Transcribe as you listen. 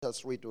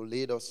Us read to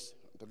lead us,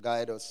 to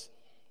guide us.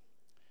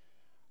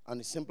 And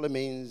it simply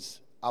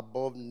means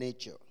above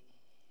nature.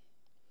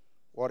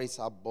 What is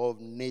above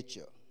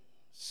nature?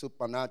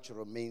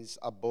 Supernatural means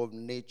above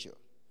nature.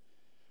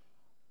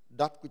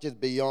 That which is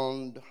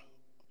beyond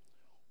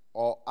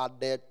or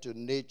added to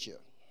nature.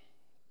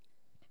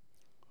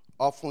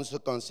 Often so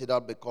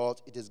considered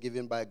because it is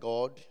given by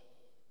God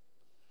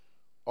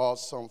or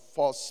some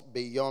force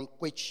beyond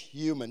which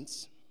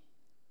humans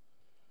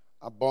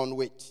are born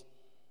with.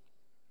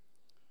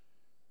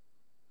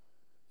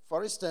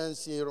 For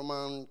instance, in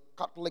Roman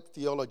Catholic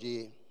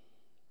theology,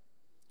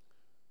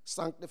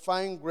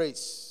 sanctifying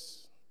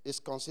grace is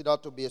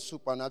considered to be a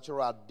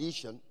supernatural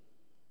addition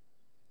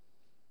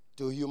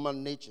to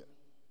human nature.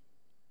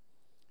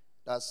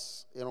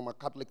 That's in Roman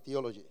Catholic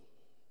theology.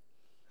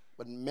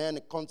 But men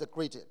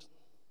consecrated,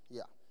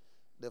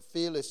 they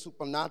feel a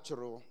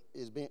supernatural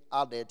is being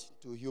added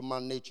to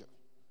human nature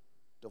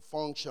to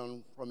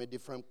function from a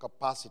different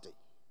capacity.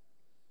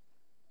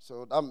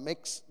 So that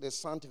makes the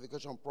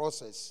sanctification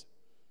process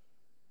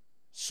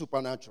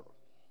supernatural.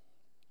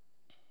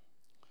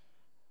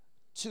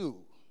 2,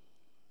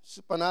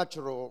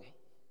 supernatural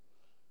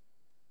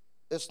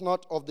is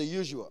not of the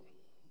usual,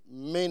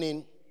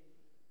 meaning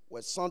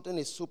when something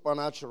is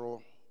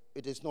supernatural,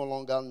 it is no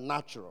longer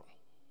natural.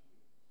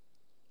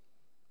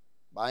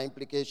 By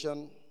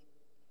implication,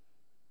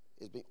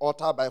 it's been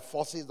altered by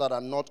forces that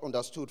are not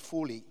understood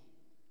fully,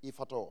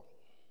 if at all.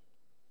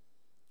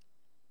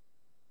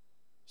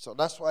 So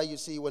that's why you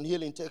see when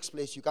healing takes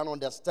place, you can't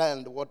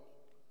understand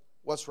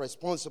what's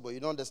responsible.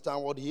 You don't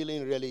understand what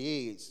healing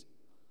really is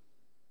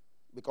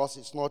because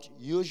it's not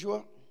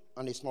usual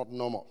and it's not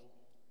normal.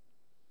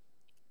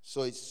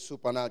 So it's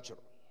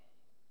supernatural.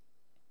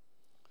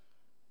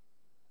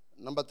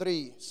 Number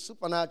 3,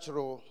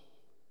 supernatural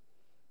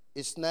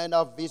is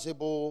neither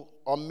visible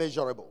or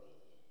measurable.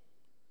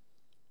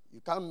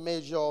 You can't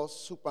measure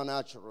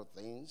supernatural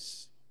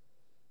things,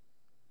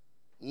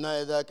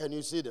 neither can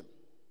you see them.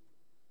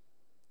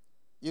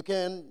 You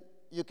can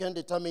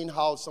determine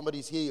how somebody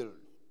is healed.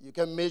 You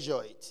can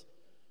measure it.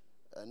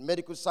 And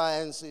medical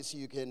sciences,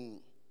 you can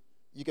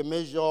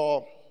measure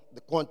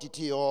the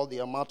quantity or the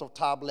amount of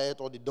tablet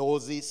or the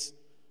doses,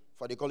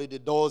 for they call it the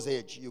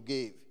dosage you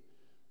give.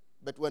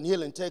 But when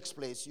healing takes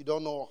place, you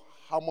don't know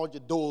how much the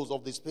dose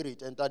of the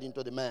spirit entered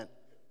into the man.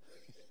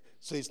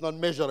 So it's not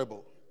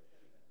measurable.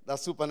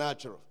 That's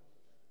supernatural.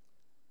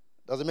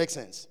 Does it make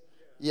sense?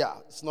 Yeah,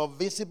 it's not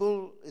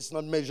visible, it's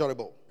not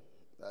measurable.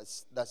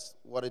 That's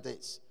what it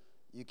is.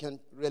 You can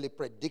really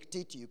predict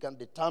it, you can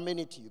determine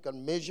it, you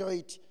can measure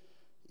it,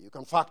 you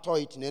can factor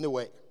it in any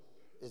way.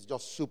 It's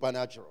just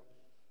supernatural.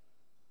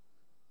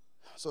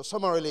 So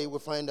summarily, we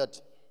find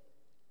that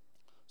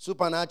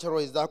supernatural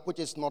is that which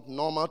is not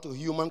normal to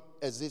human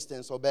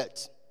existence or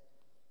birth.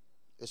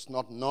 It's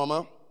not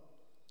normal.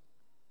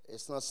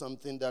 It's not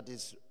something that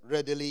is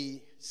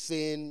readily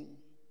seen,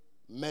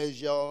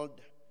 measured,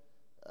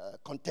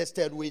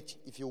 contested with,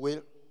 if you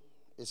will.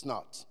 It's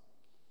not.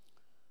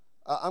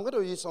 I'm going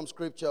to use some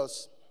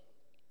scriptures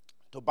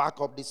to back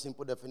up this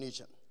simple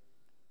definition.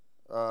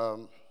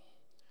 I'm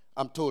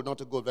told not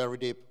to go very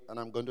deep, and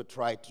I'm going to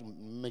try to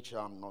make sure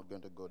I'm not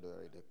going to go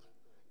very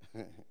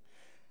deep.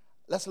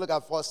 Let's look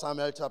at 1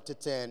 Samuel chapter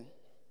 10, and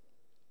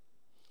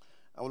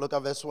we'll look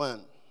at verse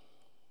 1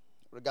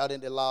 regarding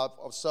the life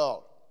of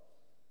Saul,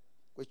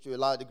 which to a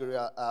large degree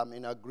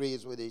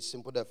agrees with the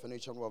simple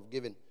definition we've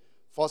given.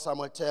 1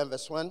 Samuel 10,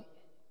 verse 1.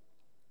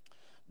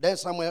 Then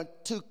Samuel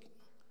took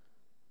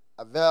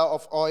a vial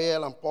of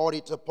oil and poured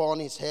it upon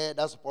his head,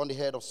 that's upon the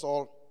head of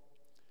Saul,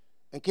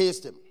 and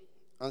kissed him,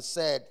 and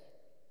said,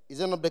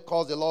 Is it not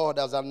because the Lord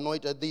has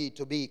anointed thee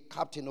to be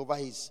captain over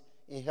his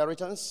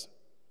inheritance?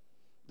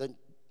 Then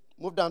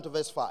move down to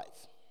verse 5.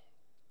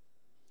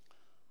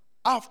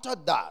 After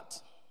that,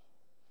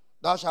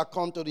 thou shalt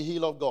come to the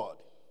hill of God,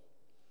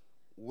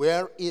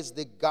 where is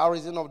the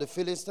garrison of the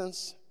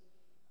Philistines?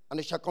 And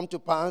it shall come to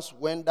pass,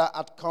 when thou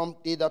art come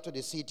thither to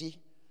the city,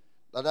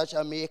 that thou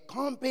shalt meet a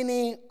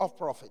company of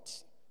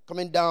prophets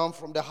coming down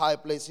from the high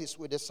places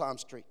with a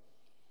psalmistry,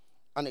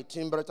 and a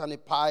timbrel, and a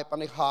pipe,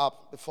 and a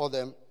harp before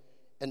them,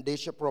 and they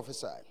shall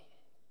prophesy.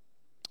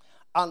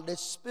 And the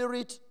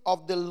Spirit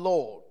of the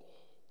Lord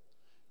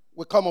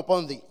will come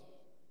upon thee,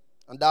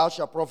 and thou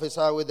shalt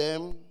prophesy with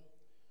them,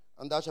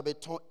 and thou shalt be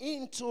turned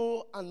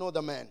into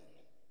another man.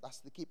 That's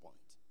the key point.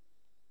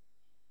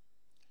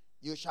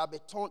 You shall be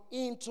turned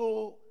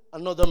into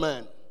another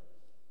man.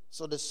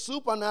 So the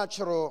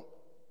supernatural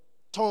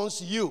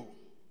turns you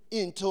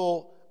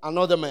into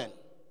another man.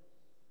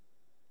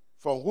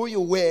 From who you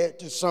were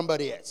to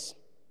somebody else.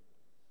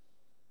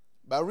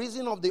 By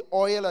reason of the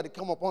oil that had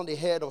come upon the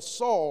head of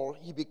Saul,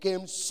 he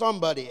became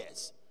somebody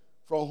else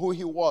from who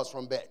he was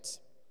from birth.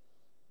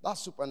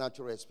 That's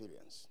supernatural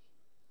experience.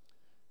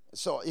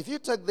 So if you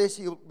take this,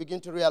 you begin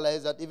to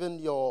realize that even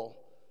your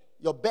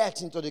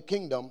birth into the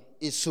kingdom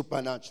is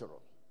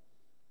supernatural.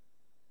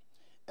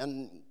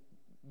 And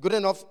good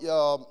enough,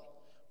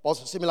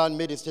 Pastor Similan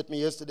made a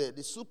statement yesterday.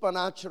 The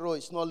supernatural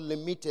is not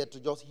limited to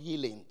just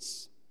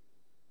healings.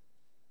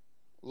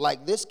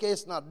 Like this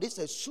case now, this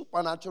is a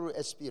supernatural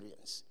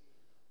experience.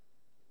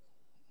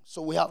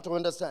 So we have to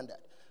understand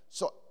that.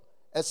 So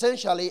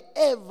essentially,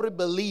 every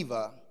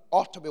believer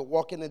ought to be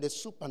walking in the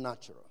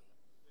supernatural.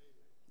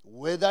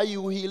 Whether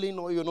you're healing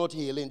or you're not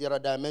healing, there are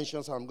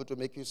dimensions I'm going to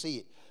make you see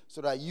it.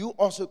 So that you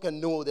also can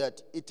know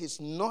that it is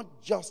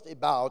not just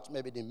about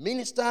maybe the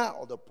minister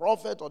or the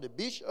prophet or the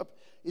bishop.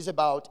 It's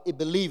about a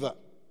believer.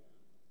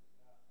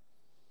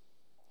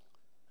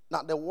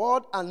 Now the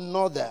word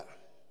another,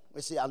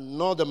 we say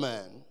another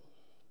man,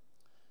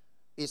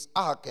 is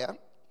arche,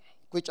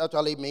 which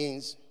actually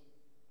means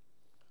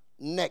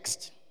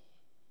next.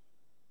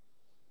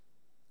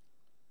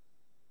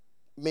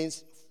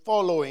 Means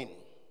following,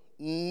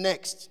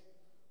 next.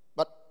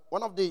 But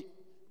one of the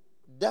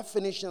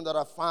definitions that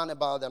I found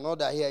about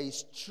another here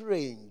is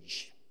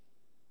strange.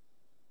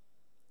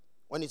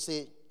 When you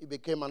say he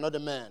became another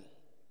man,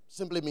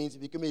 simply means he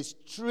became a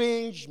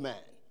strange man.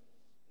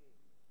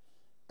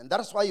 And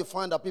that's why you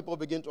find that people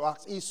begin to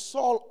ask, is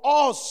Saul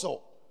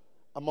also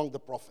among the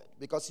prophets?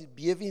 Because he's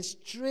behaving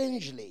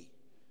strangely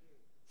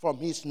from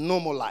his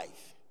normal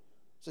life.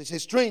 So he's a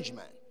strange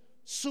man.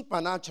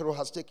 Supernatural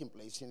has taken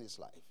place in his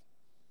life.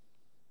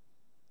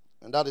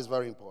 And that is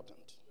very important.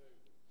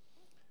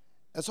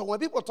 And so when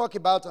people talk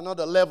about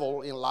another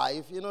level in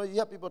life, you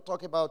hear people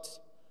talk about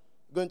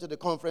going to the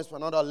conference for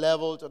another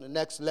level, to the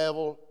next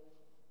level.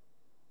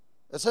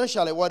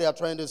 Essentially what they are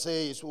trying to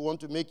say is we want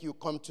to make you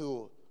come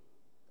to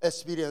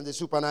experience the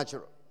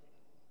supernatural.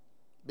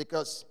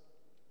 Because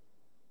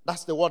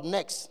that's the word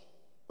next.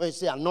 When you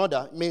say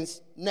another, it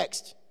means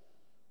next.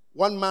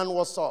 One man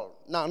was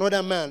Saul. Now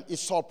another man is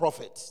Saul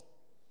prophet.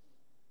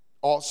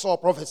 Or Saul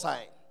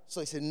prophesying. So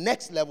it's the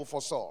next level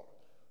for Saul.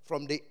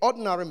 From the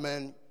ordinary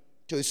man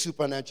to a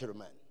supernatural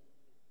man.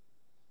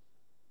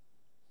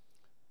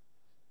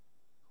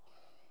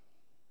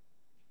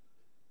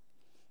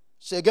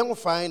 So again we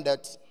find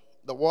that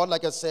the word,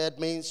 like I said,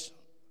 means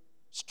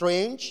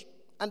strange.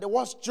 And the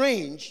word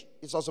strange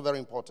is also very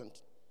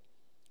important.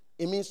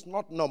 It means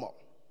not normal.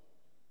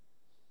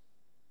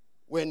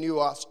 When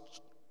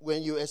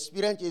you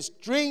experience a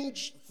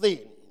strange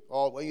thing,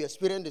 or when you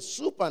experience the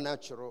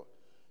supernatural,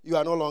 you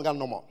are no longer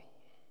normal.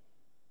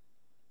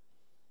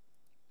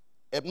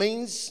 It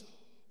means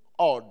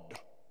odd.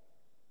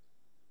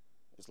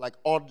 It's like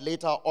odd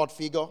letter, odd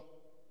figure.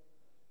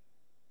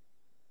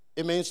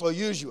 It means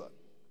unusual.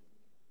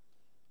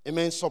 It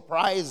means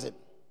surprising.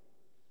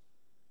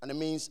 And it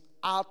means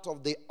out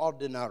of the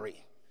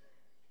ordinary.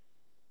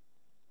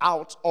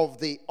 Out of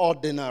the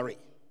ordinary.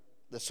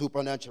 The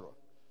supernatural.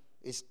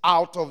 It's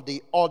out of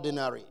the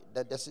ordinary.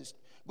 This is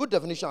good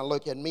definition I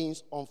like it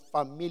means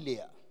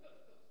unfamiliar.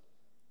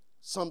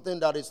 Something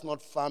that is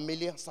not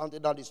familiar,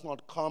 something that is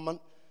not common,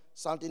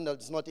 something that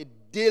is not a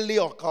daily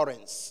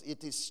occurrence.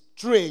 It is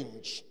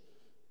strange.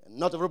 And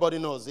not everybody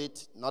knows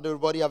it. Not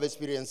everybody have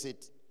experienced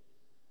it.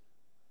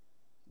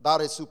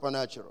 That is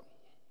supernatural.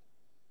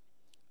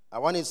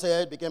 And when he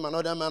said, became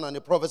another man and he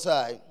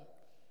prophesied,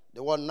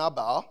 the word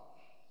naba,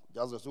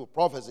 just as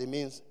prophecy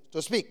means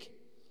to speak,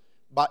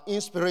 by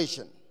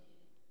inspiration.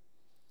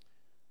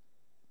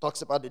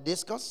 Talks about the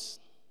discourse,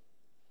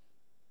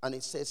 and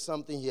it says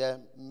something here,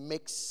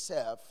 makes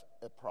self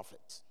a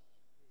prophet.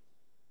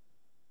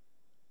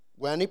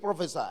 When he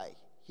prophesied,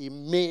 he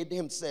made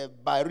himself,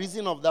 by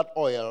reason of that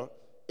oil,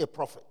 a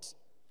prophet.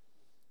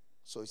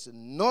 So it's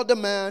another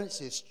man, it's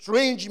a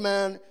strange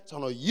man, it's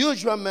an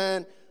unusual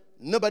man.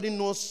 Nobody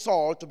knows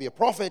Saul to be a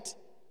prophet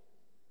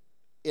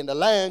in the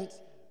land.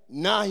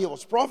 Now he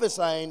was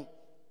prophesying,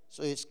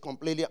 so he's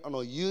completely an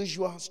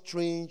unusual,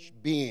 strange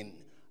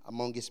being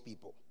among his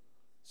people.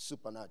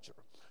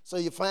 Supernatural. So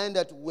you find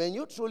that when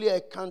you truly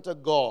encounter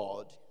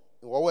God,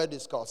 in what we're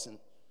discussing,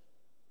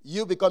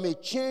 you become a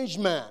changed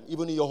man,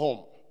 even in your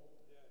home.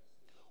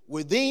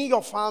 Within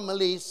your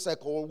family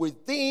circle,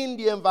 within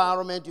the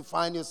environment you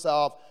find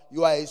yourself,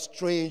 you are a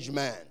strange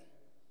man.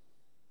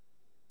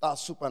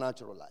 That's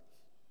supernatural life.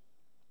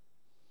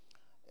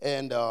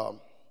 And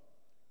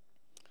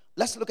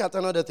let's look at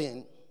another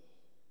thing.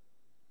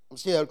 I'm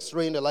still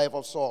explaining the life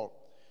of Saul.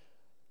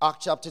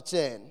 Acts chapter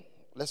 10.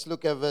 Let's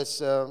look at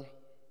verse 8.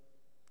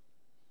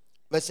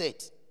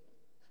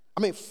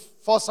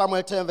 1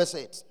 Samuel 10, verse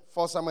 8.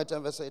 1 Samuel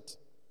 10, verse 8.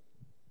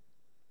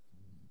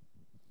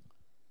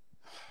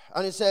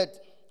 And he said,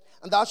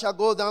 and thou shalt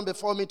go down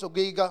before me to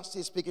Gilgal,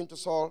 still speaking to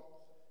Saul.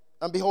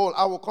 And behold,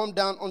 I will come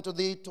down unto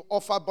thee to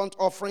offer burnt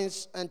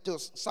offerings and to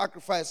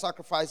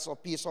sacrifice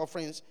of peace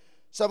offerings.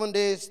 7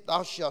 days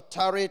thou shalt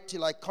tarry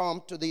till I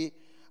come to thee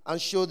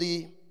and show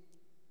thee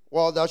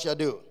what thou shalt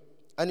do.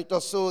 And it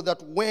was so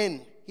that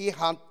when he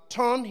had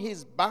turned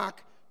his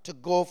back to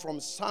go from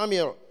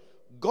Samuel,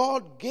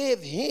 God gave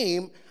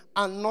him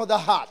another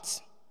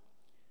heart.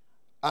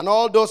 And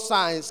all those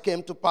signs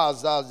came to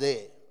pass that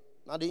day.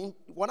 Now,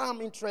 what I'm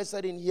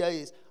interested in here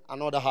is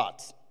another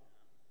heart.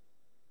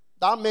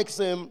 That makes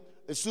him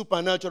a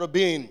supernatural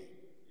being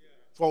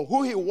from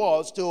who he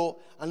was to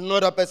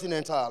another person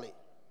entirely.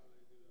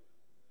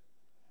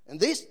 And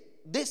this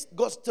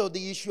goes to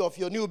the issue of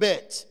your new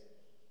birth.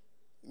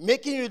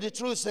 making you the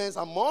true sense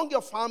among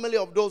your family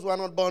of those who are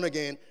not born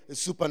again, a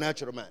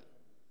supernatural man.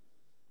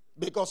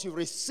 Because you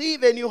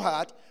receive a new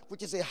heart,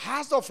 which is a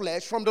heart of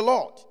flesh from the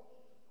Lord,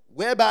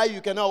 whereby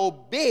you can now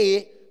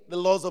obey the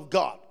laws of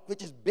God,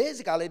 which is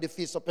basically the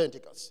Feast of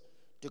Pentecost,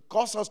 to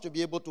cause us to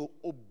be able to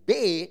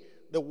obey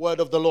the word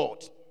of the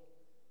Lord.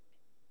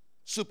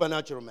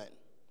 Supernatural man.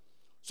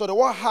 So the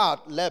word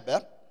heart,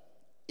 leber,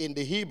 in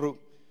the Hebrew,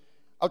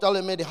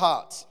 actually made the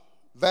heart,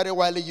 very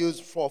widely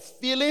used for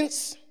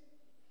feelings,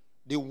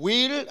 the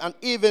will, and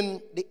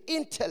even the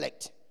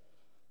intellect.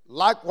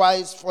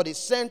 Likewise, for the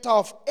center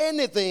of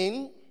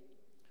anything,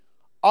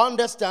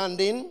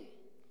 understanding,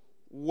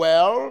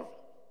 willingness,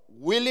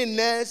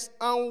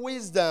 and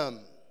wisdom.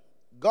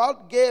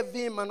 God gave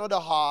him another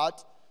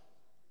heart,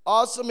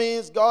 also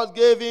means God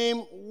gave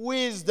him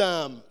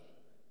wisdom.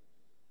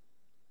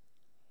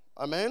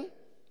 Amen?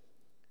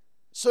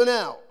 So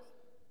now,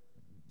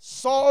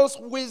 Saul's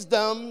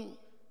wisdom,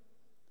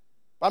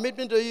 permit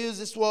me to use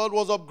this word,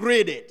 was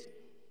upgraded.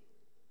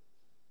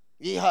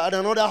 He had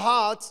another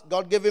heart.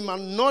 God gave him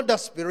another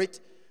spirit.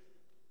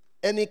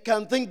 And he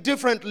can think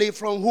differently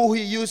from who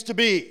he used to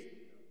be.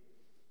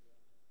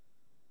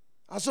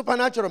 A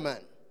supernatural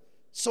man.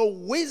 So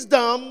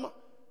wisdom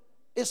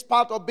is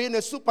part of being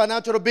a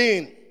supernatural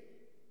being.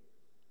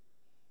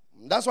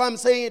 That's why I'm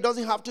saying it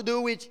doesn't have to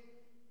do with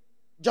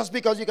just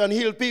because you can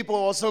heal people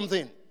or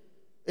something.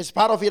 It's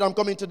part of it. I'm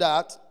coming to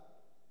that.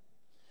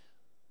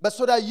 But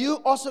so that you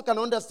also can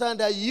understand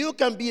that you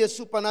can be a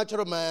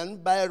supernatural man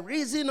by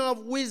reason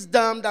of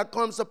wisdom that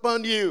comes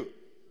upon you,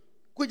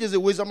 which is the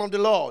wisdom of the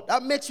Lord.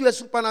 That makes you a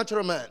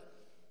supernatural man.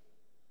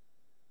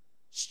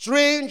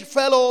 Strange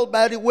fellow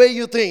by the way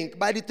you think,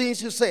 by the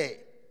things you say.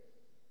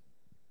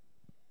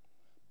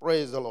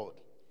 Praise the Lord.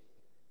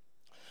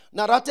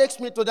 Now that takes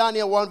me to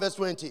Daniel 1 verse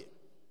 20.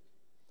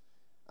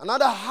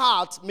 Another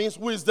heart means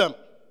wisdom.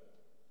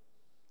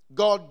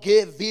 God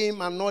gave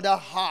him another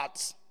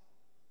heart.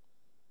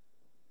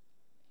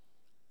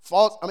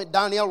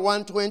 Daniel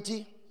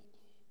 1:20.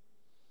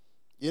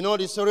 You know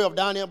the story of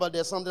Daniel, but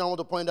there's something I want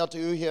to point out to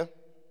you here.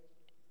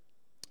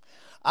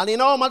 And in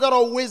all matter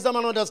of wisdom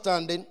and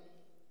understanding,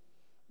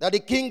 that the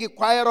king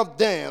inquired of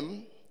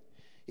them,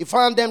 he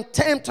found them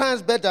 10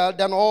 times better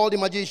than all the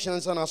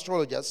magicians and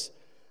astrologers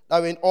that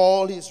were in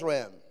all his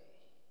realm.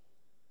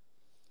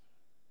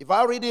 If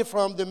I read it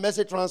from the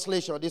Message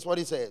translation, this is what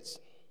it says.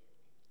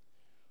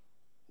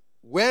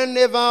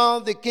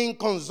 Whenever the king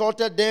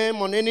consulted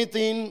them on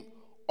anything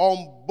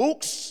on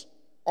books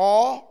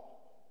or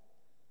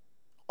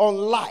on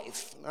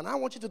life, and I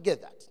want you to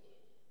get that.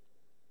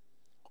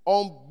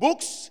 On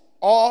books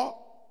or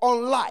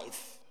on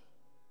life.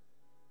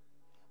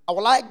 I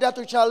would like that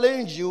to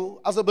challenge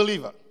you as a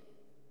believer.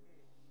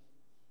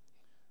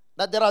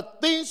 That there are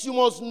things you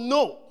must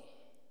know,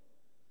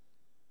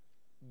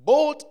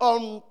 both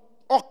on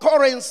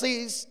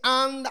occurrences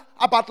and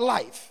about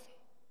life.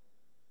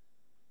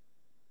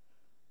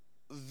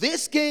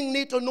 This king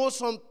needs to know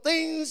some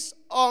things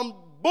on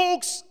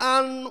books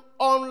and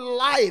on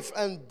life.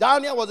 And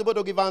Daniel was able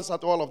to give answer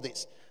to all of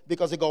this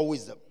because he got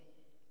wisdom.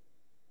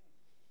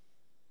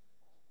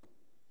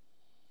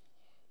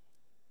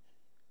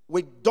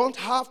 We don't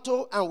have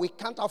to and we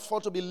can't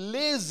afford to be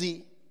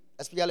lazy,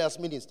 especially as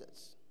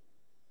ministers,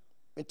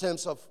 in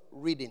terms of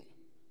reading.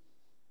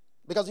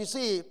 Because you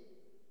see,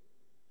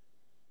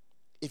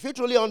 if you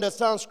truly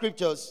understand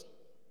scriptures,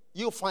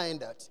 you find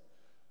that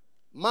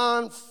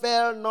man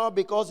fell not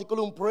because he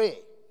couldn't pray.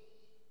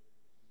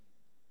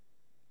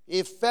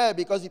 He fell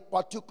because he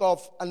partook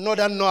of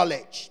another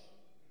knowledge,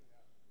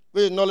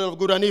 which is knowledge of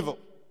good and evil.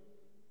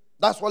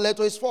 That's what led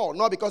to his fall.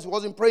 Not because he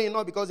wasn't praying,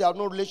 not because he had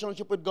no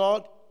relationship with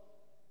God,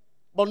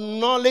 but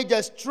knowledge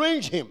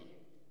estranged him.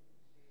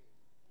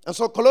 And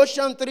so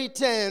Colossians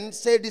 3:10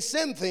 said the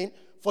same thing.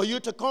 For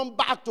you to come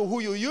back to who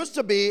you used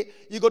to be,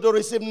 you got to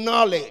receive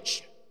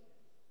knowledge.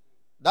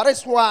 That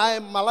is why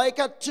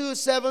Malachi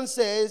 2:7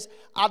 says,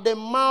 at the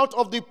mouth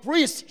of the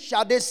priest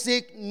shall they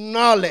seek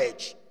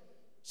knowledge.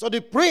 So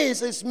the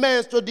priest is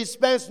meant to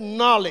dispense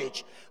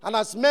knowledge. And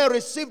as men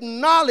receive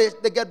knowledge,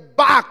 they get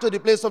back to the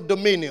place of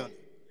dominion.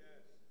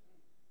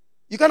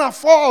 You can't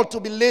afford to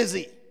be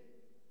lazy,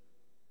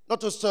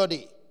 not to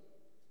study.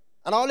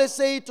 And I always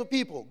say to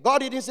people, God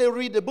didn't say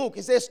read the book.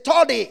 He says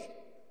study.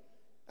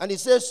 And he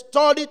says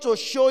study to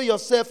show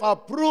yourself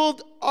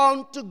approved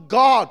unto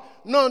God,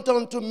 not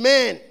unto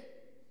men.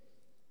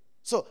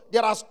 So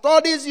there are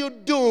studies you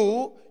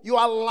do, you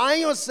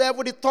align yourself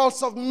with the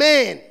thoughts of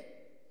men.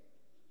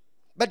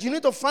 But you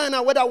need to find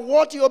out whether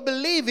what you're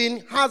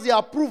believing has the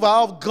approval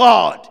of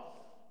God.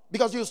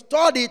 Because you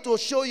study to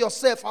show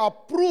yourself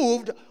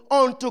approved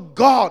unto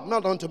God,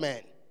 not unto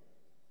men.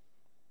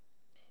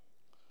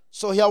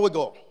 So here we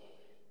go.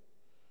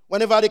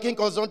 Whenever the king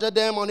consulted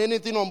them on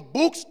anything on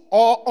books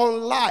or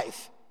on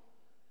life,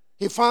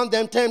 he found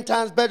them 10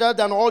 times better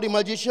than all the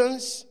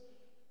magicians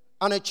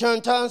and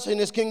enchanters in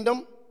his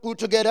kingdom. Put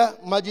together,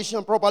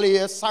 magician properly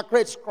here,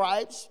 sacred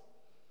scribes,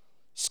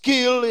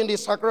 skill in the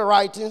sacred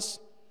writings,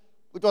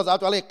 which was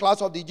actually a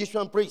class of the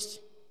Egyptian priests.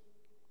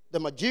 The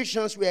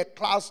magicians were a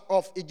class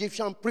of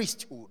Egyptian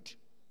priesthood.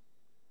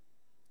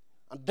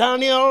 And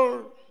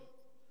Daniel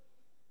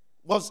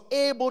was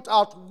able to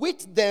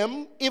outwit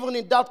them even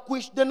in that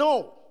which they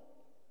know.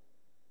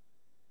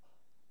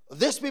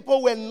 These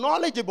people were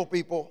knowledgeable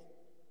people,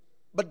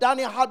 but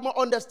Daniel had more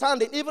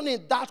understanding. Even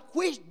in that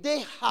which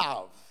they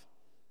have,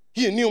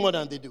 he knew more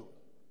than they do.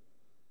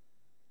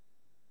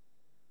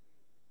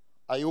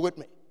 Are you with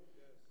me?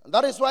 And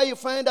that is why you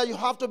find that you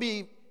have to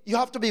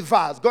be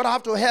vast. God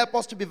have to help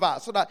us to be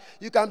vast so that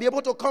you can be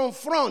able to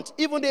confront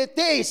even the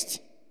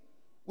atheist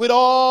with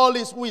all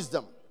his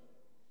wisdom.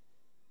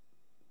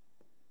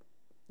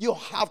 You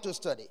have to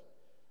study.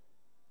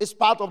 It's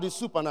part of the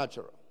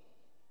supernatural.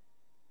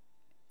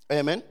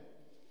 Amen.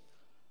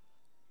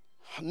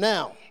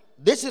 Now,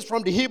 this is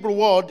from the Hebrew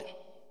word,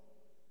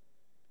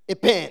 a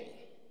pen.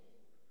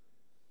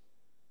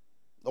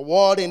 The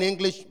word in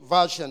English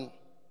version,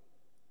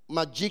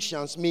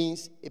 magicians,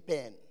 means a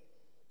pen.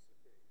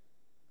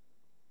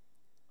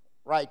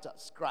 Writers,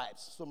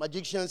 scribes. So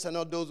magicians are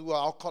not those who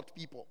are occult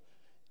people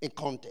in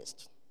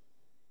contest.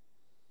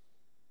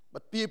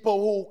 But people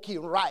who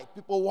can write,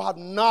 people who have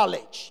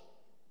knowledge.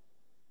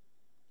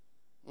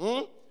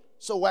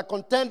 So we're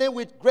contending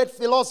with great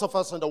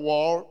philosophers in the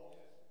world.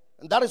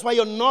 And that is why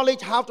your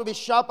knowledge has to be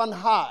sharp and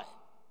high.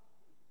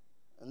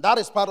 And that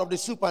is part of the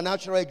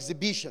supernatural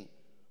exhibition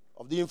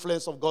of the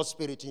influence of God's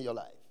Spirit in your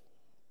life.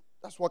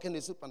 That's working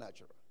the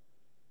supernatural.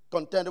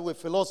 Contending with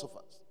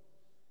philosophers.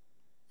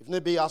 If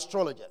need be,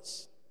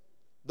 astrologers.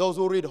 Those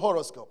who read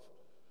horoscope.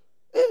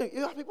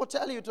 You have people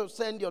tell you to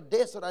send your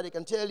day so that they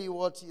can tell you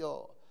what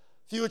your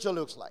future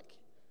looks like.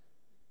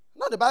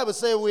 Now the Bible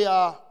says we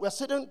are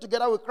sitting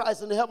together with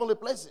Christ in the heavenly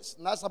places,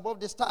 and that's above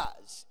the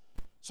stars.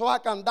 So how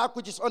can that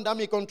which is under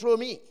me control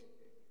me?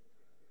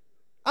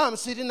 I'm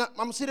sitting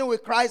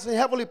with Christ in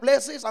heavenly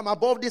places. I'm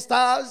above the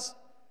stars.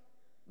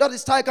 That the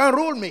star can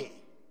rule me.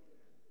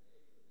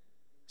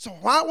 So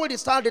why would the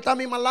star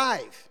determine my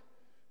life?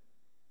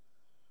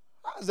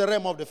 That's the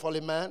realm of the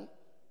fallen man.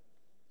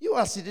 You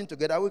are sitting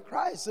together with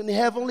Christ in the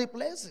heavenly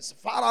places,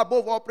 far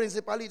above all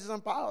principalities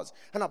and powers,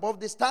 and above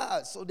the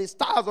stars. So the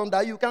stars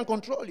under you can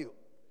control you.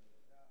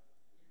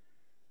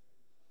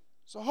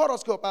 So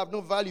horoscope have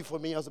no value for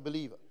me as a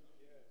believer.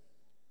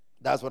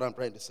 That's what I'm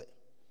trying to say.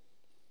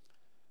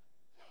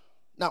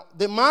 Now,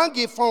 the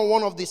Magi found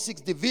one of the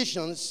 6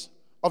 divisions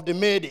of the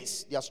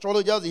Medes, the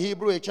astrologers, the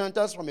Hebrew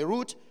enchanters, from a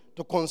root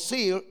to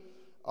conceal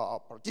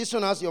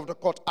practitioners of the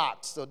occult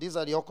arts. So these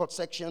are the occult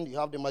section. You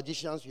have the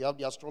magicians, you have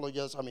the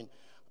astrologers,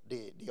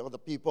 the other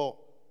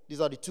people.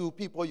 These are the 2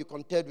 people you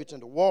contend with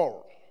in the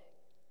world.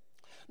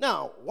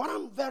 Now, what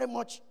I'm very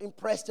much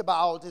impressed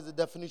about is the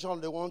definition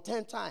of the word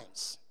 10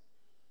 times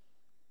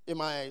in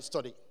my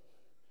study.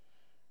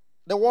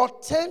 The word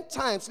 10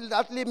 times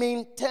literally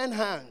means 10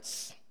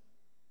 hands.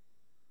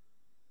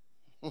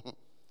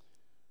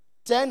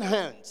 10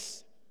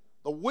 hands.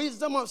 The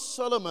wisdom of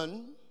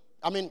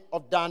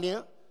of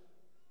Daniel,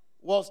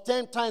 was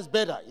 10 times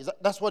better.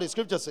 That's what the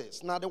scripture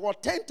says. Now, the word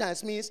 10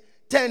 times means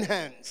 10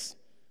 hands.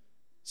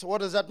 So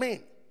what does that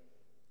mean?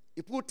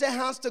 You put 10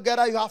 hands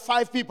together, you have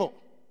 5 people.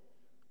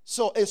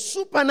 So a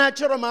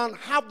supernatural man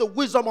have the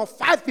wisdom of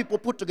 5 people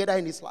put together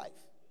in his life.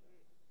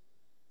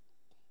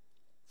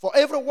 For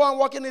everyone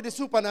working in the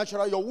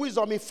supernatural, your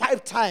wisdom is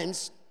 5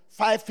 times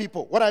 5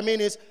 people. What I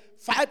mean is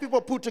 5 people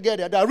put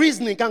together, their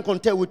reasoning can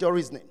compare with your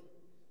reasoning.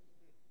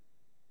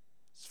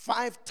 It's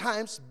 5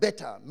 times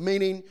better,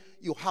 meaning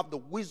you have the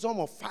wisdom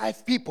of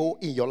 5 people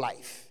in your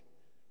life.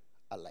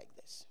 I like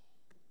this.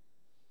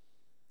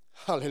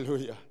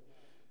 Hallelujah.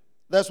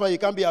 That's why you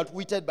can't be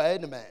outwitted by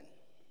any man.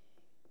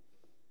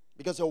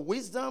 Because your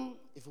wisdom,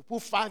 if you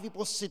put 5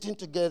 people sitting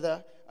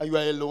together and you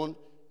are alone,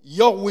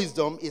 your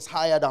wisdom is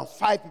higher than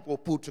 5 people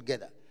put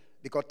together.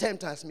 Because 10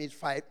 times means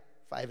 5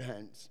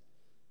 hands.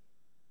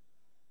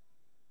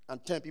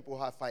 And 10 people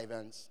have 5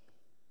 hands.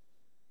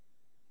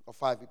 Or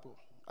 5 people.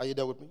 Are you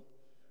there with me?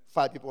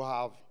 5 people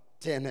have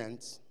 10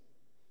 hands.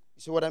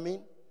 You see what I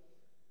mean?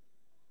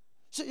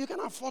 So you can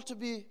afford to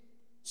be,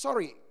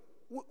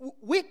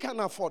 we can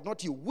afford,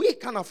 not you, we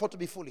can afford to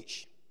be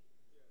foolish.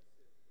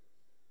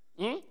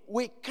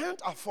 We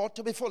can't afford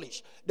to be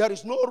foolish. There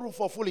is no room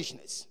for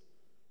foolishness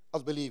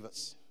as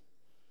believers.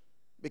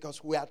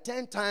 Because we are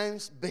 10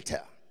 times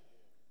better.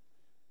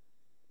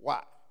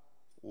 Why?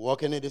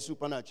 Walking in the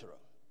supernatural.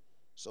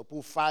 So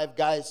put 5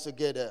 guys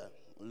together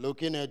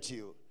looking at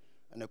you,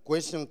 and the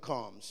question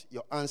comes,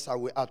 your answer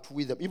will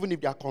outwit them. Even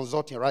if they are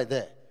consulting right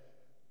there,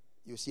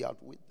 you see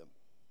outwit them.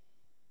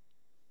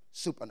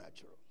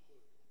 Supernatural.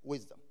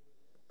 Wisdom.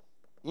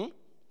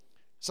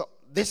 So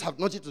this has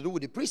nothing to do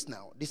with the priest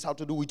now. This has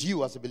to do with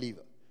you as a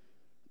believer.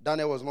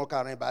 Daniel was more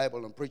carrying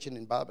Bible and preaching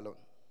in Babylon.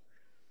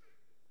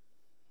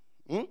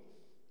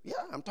 Yeah,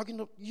 I'm talking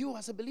to you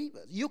as a believer.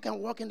 You can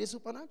walk in the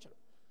supernatural.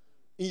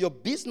 In your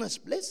business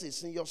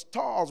places, in your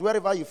stores,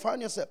 wherever you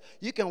find yourself,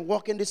 you can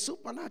walk in the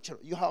supernatural.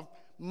 You have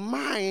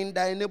mind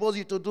that enables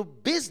you to do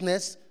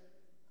business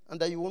and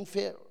that you won't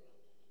fail.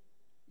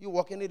 You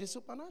walk in the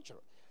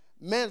supernatural.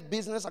 Men's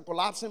business are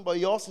collapsing, but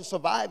yours is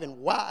surviving.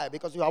 Why?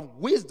 Because you have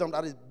wisdom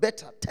that is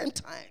better 10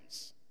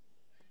 times.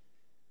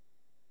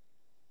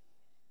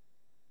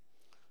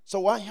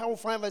 So why here we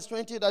find verse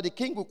 20 that the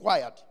king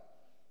required.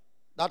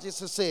 That is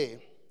to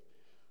say,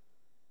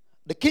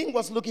 the king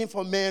was looking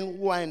for men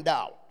who are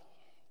endowed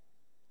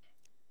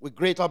with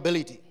great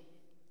ability.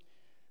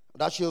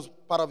 That shows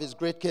part of his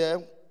great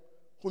care,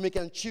 whom he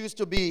can choose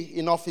to be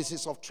in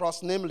offices of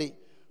trust, namely,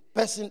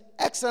 person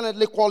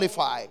excellently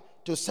qualified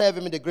to serve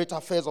him in the great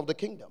affairs of the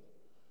kingdom.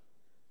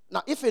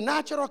 Now, if a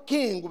natural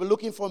king will be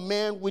looking for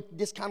men with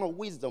this kind of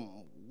wisdom,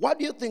 what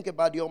do you think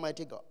about the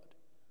Almighty God?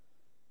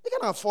 He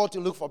can afford to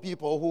look for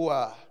people who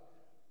are,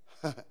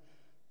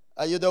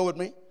 are you there with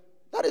me?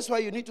 That is why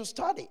you need to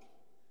study.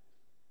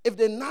 If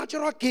the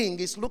natural king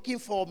is looking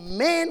for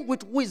men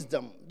with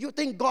wisdom, do you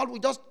think God will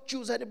just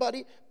choose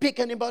anybody, pick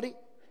anybody?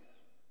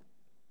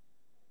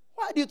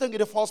 Why do you think in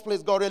the first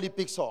place God really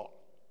picked Saul?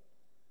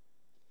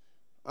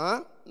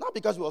 Not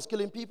because he was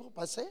killing people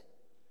per se.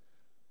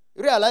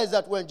 You realize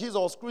that when Jesus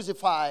was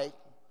crucified,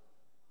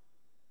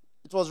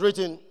 it was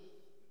written,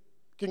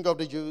 King of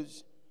the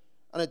Jews,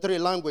 and in 3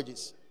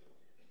 languages,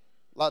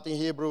 Latin,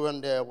 Hebrew,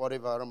 and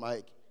whatever,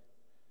 Aramaic.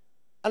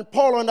 And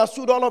Paul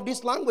understood all of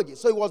these languages,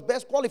 so he was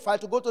best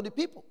qualified to go to the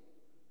people.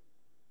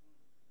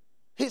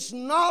 His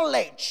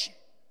knowledge,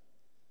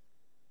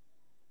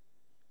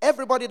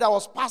 everybody that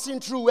was passing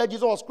through where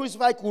Jesus was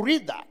crucified could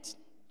read that.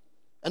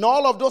 And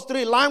all of those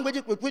 3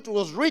 languages with which it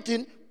was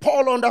written,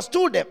 Paul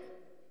understood them.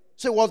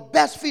 So he was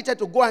best fitted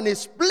to go and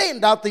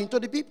explain that thing to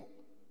the people.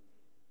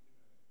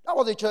 That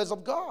was the choice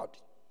of God.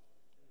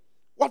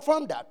 What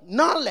from that?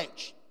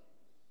 Knowledge.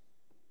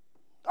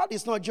 God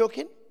is not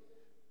joking.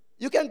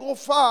 You can go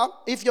far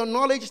if your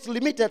knowledge is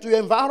limited to your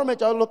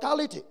environment or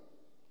locality.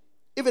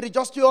 If it is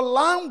just your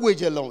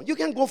language alone, you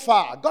can go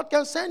far. God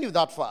can send you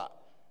that far.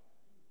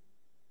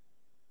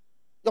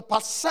 Your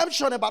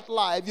perception about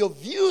life, your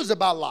views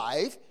about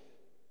life,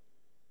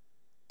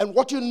 and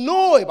what you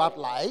know about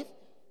life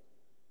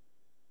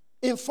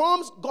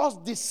informs God's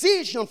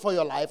decision for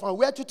your life and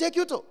where to take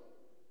you to.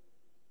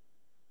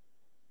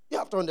 You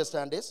have to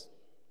understand this.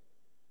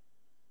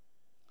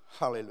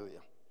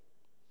 Hallelujah.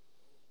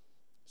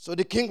 So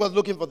the king was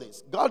looking for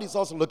this. God is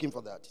also looking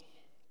for that.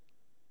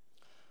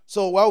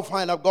 So we'll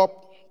find out God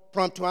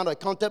prompt to hand a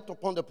contempt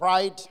upon the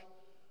pride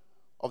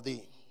of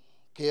the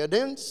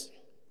Chaldeans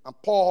and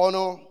pour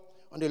honor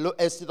on the low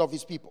estate of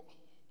his people.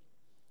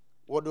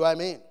 What do I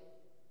mean?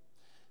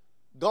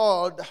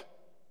 God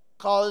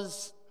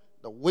caused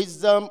the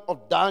wisdom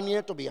of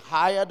Daniel to be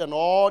higher than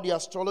all the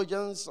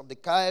astrologers of the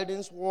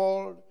Chaldeans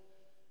world.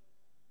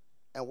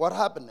 And what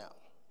happened now?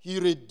 He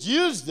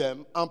reduced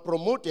them and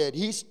promoted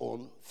his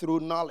own through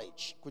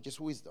knowledge, which is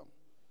wisdom.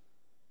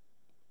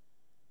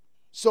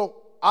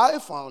 So I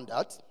found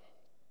that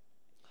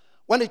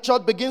when the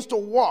church begins to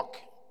walk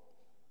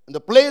in the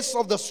place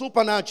of the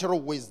supernatural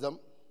wisdom,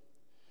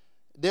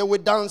 they will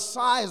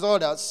downsize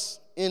others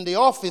in the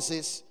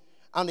offices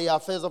and the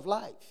affairs of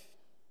life.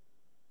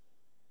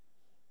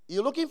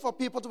 You're looking for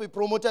people to be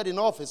promoted in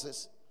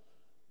offices.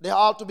 They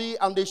have to be,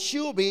 and they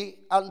should be,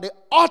 and they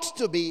ought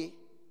to be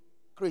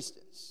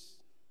Christians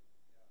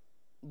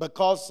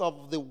because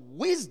of the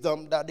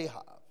wisdom that they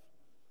have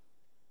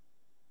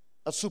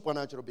as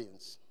supernatural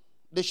beings.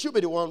 They should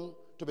be the one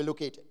to be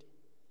located.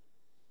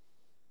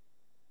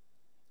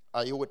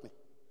 Are you with me?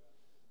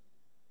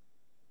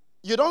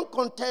 You don't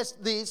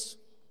contest this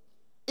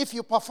if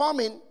you're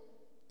performing,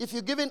 if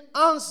you're giving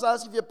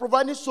answers, if you're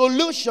providing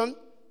solution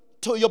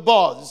to your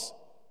boss.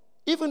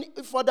 Even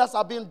if others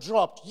are being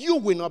dropped, you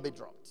will not be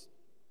dropped.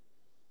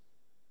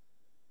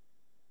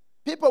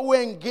 People who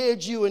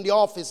engage you in the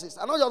offices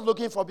are not just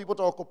looking for people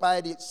to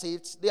occupy the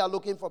seats. They are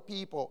looking for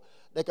people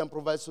that can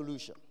provide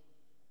solution.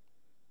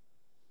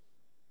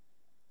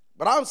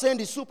 But I'm saying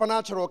the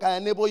supernatural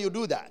can enable you to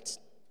do that.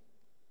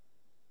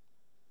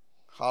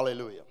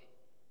 Hallelujah.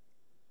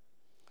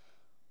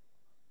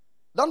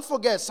 Don't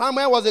forget,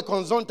 Samuel was a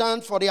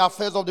consultant for the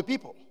affairs of the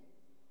people.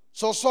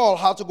 So Saul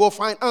had to go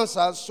find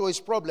answers to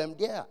his problem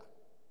there.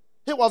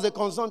 He was a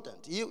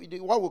consultant.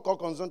 What we call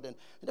consultant.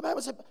 And the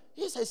Bible said,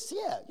 he's a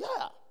seer.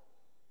 Yeah.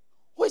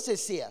 Who is a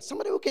seer?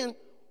 Somebody who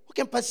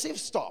can perceive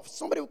stuff.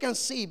 Somebody who can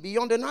see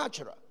beyond the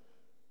natural.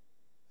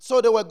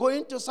 So they were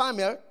going to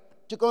Samuel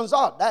to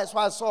consult. That's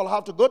why Saul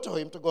had to go to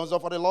him to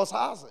consult for the lost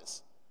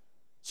houses.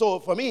 So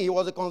for me, he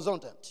was a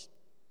consultant.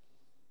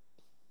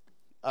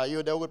 Are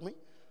you there with me?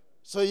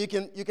 So you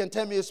can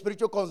tell me a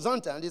spiritual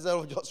consultant instead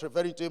of just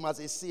referring to him as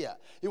a seer.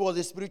 He was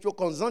a spiritual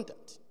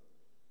consultant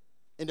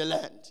in the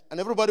land. And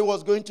everybody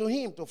was going to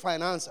him to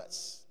find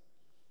answers.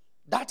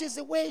 That is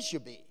the way it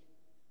should be.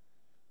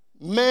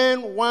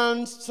 Men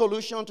want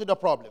solution to the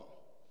problem.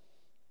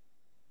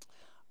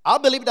 I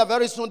believe that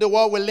very soon the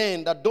world will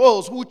learn that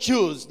those who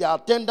choose their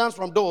attendance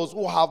from those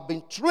who have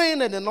been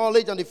trained in the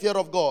knowledge and the fear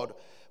of God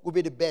will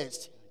be the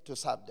best to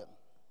serve them.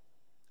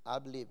 I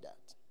believe that.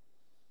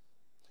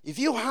 If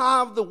you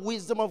have the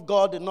wisdom of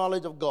God, the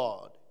knowledge of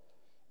God,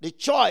 the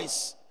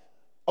choice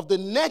of the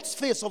next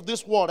phase of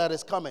this world that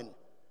is coming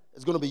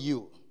is going to be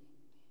you.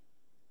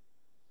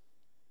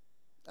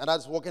 And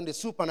that's walking the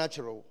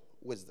supernatural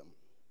wisdom.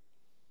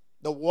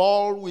 The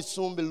world will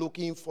soon be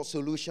looking for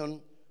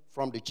solution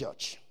from the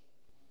church.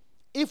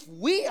 If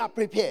we are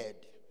prepared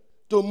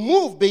to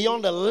move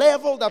beyond the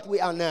level that we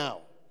are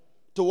now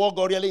to what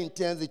God really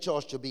intends the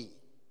church to be,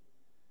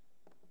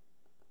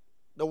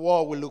 the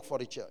world will look for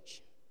the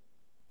church.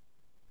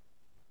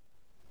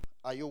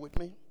 Are you with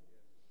me?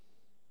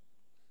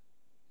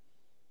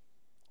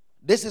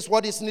 This is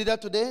what is needed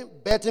today,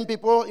 betting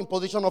people in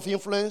position of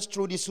influence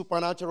through the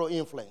supernatural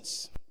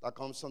influence that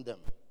comes from them.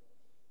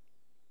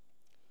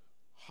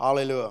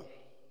 Hallelujah.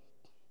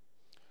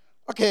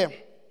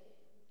 Okay.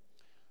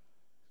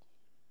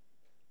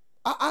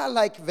 I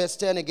like verse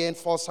 10 again,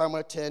 1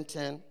 Samuel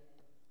 10:10.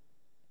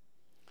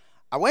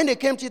 And when they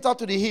came thither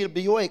to the hill,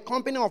 behold, a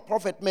company of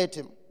prophets met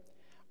him.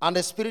 And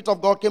the Spirit of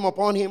God came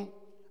upon him,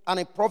 and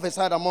he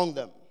prophesied among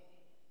them.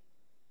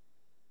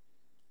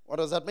 What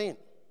does that mean?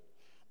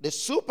 The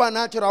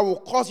supernatural will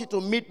cause you to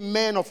meet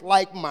men of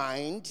like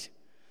mind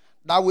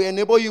that will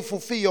enable you to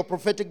fulfill your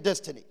prophetic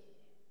destiny.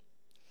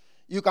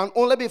 You can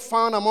only be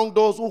found among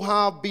those who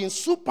have been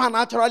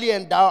supernaturally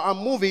endowed and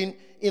moving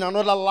in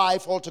another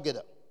life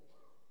altogether.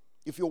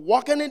 If you're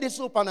walking in the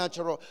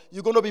supernatural,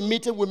 you're going to be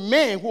meeting with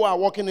men who are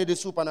walking in the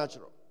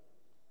supernatural.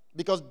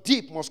 Because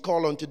deep must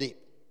call unto deep.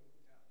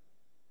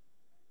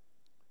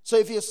 So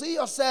if you see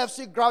yourself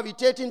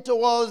gravitating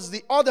towards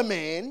the other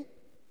man,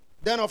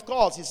 then of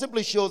course it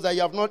simply shows that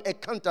you have not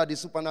encountered the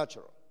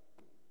supernatural.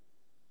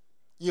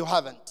 You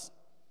haven't.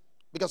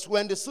 Because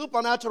when the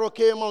supernatural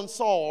came on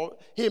Saul,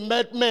 he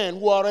met men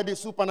who are already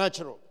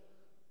supernatural.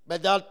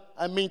 But that,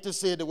 I mean to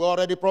say, they were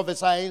already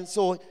prophesying,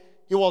 so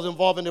he was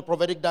involved in the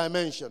prophetic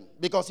dimension.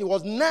 Because he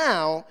was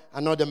now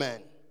another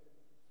man.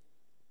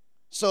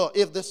 So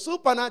if the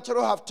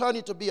supernatural have turned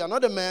you to be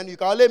another man, you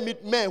can only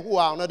meet men who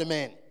are another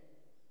man.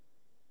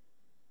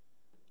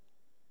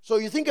 So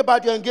you think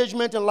about your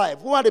engagement in life.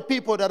 Who are the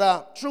people that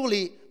are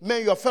truly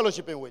men you are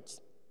fellowshipping with?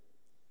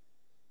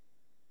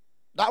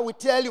 That will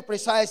tell you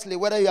precisely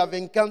whether you have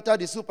encountered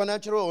the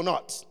supernatural or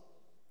not,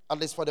 at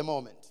least for the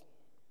moment.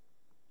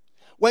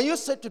 When you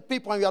sit with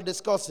people and you are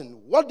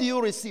discussing, what do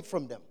you receive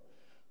from them?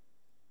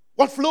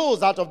 What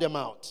flows out of their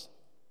mouth?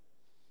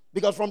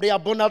 Because from the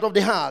abundance of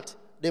the heart,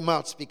 the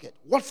mouth speaketh.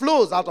 What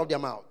flows out of their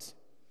mouth?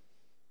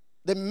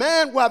 The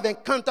men who have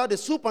encountered the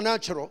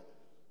supernatural,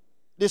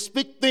 they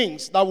speak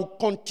things that will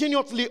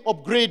continuously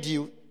upgrade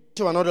you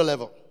to another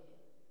level.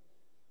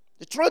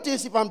 The truth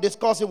is, if I'm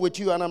discussing with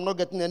you and I'm not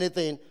getting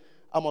anything,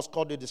 I must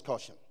cut the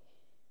discussion.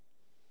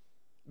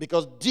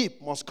 Because deep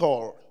must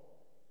call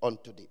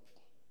unto deep.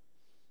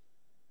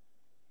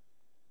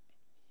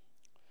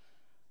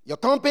 Your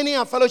company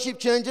and fellowship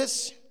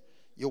changes.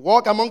 You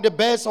walk among the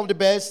best of the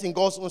best in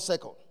God's own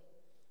circle.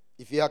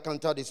 If you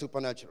encounter the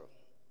supernatural.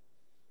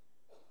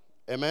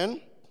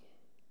 Amen.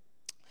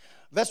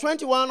 Verse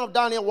 21 of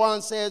Daniel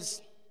 1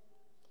 says,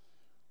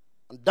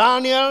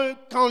 Daniel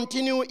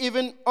continued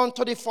even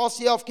unto the first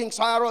year of King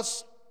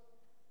Cyrus.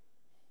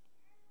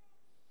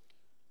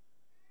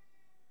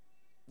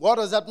 What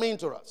does that mean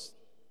to us?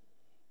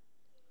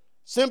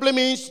 Simply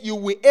means you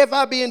will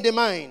ever be in the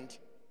mind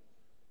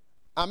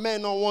and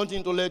men not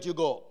wanting to let you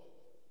go.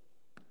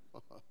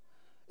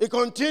 He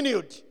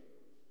continued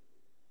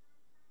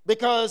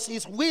because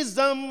his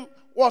wisdom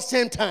was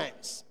 10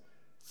 times.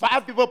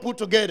 5 people put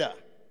together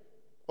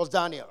was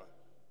Daniel.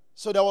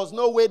 So there was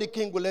no way the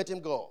king would let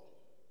him go.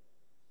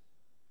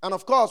 And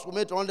of course, we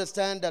made to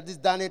understand that this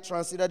Daniel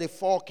translated the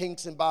 4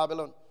 kings in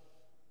Babylon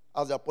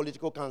as their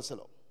political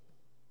counselor.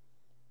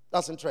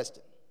 That's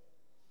interesting.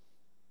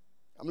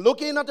 I'm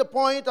looking at the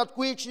point at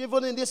which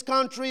even in this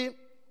country,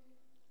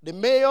 the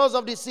mayors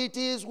of the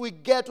cities will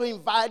get to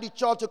invite the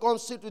church to come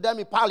sit with them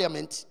in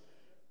parliament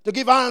to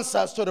give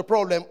answers to the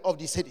problem of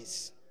the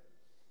cities.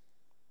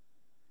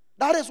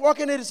 That is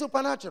working in the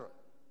supernatural.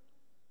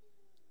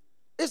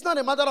 It's not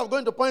a matter of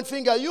going to point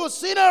finger. You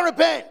sinner,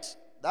 repent.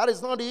 That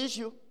is not the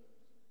issue.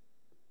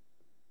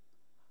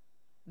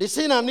 The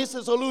sinner needs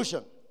a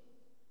solution.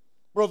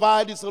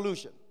 Provide the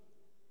solution.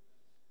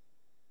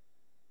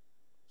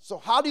 So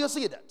how do you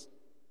see that?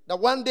 That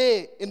one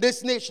day in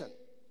this nation,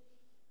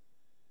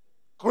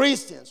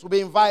 Christians will be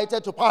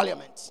invited to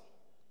parliament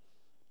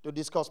to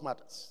discuss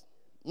matters.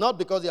 Not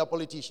because they are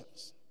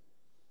politicians,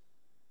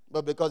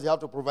 but because they have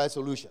to provide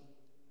solution.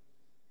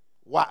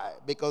 Why?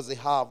 Because they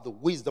have the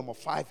wisdom of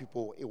 5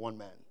 people in one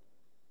man.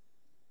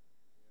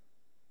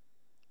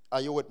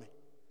 Are you with me?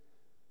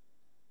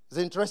 Is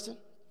it interesting?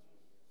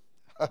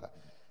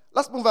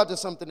 Let's move on to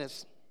something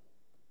else.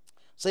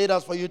 Say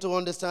that for you to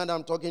understand,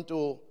 I'm talking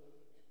to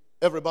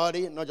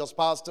everybody, not just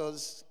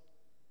pastors.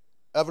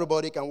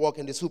 Everybody can walk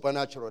in the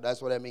supernatural.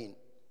 That's what I mean.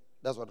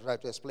 That's what I try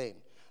to explain.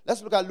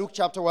 Let's look at Luke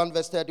chapter 1,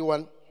 verse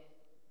 31.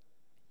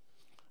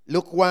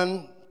 Luke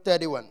 1,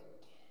 31.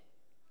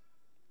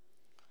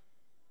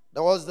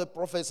 There was the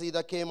prophecy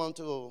that came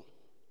unto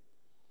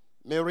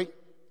Mary.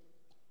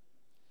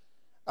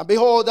 And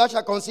behold, thou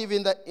shalt conceive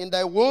in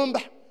thy womb,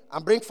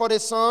 and bring forth a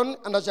son,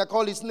 and thou shalt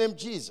call his name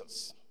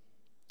Jesus.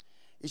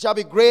 He shall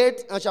be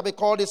great, and shall be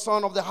called the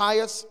Son of the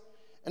Highest.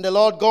 And the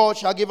Lord God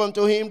shall give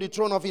unto him the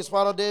throne of his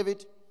father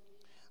David,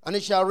 and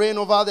he shall reign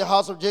over the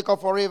house of Jacob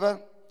forever,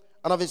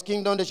 and of his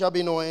kingdom there shall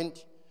be no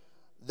end.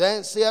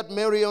 Then said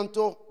Mary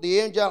unto the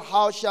angel,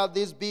 How shall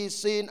this be,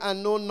 seen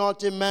and know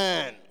not a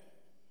man?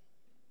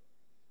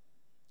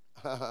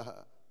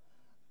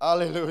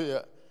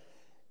 Hallelujah.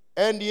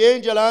 And the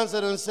angel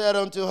answered and said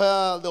unto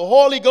her, The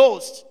Holy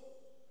Ghost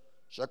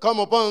shall come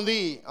upon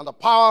thee, and the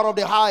power of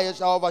the highest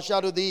shall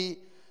overshadow thee.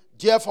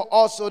 Therefore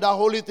also that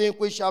holy thing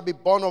which shall be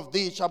born of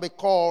thee shall be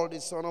called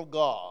the Son of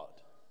God.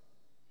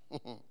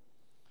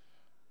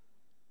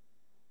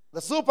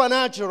 The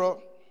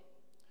supernatural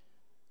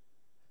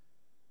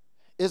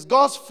is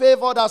God's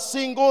favor that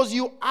singles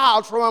you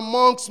out from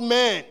amongst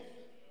men.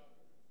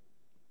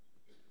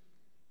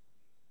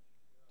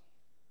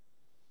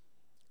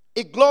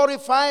 It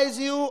glorifies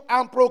you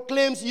and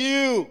proclaims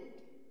you.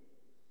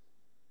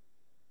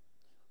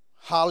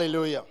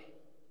 Hallelujah.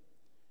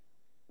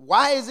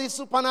 Why is it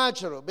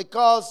supernatural?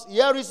 Because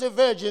here is a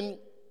virgin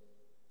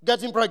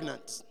getting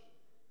pregnant.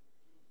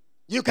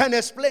 You can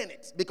explain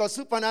it because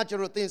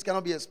supernatural things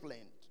cannot be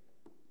explained.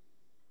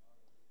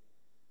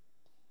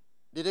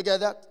 Did you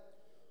get that?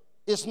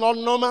 It's not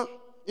normal.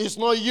 It's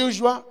not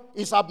usual.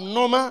 It's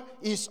abnormal.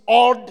 It's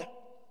odd.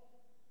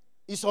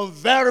 It's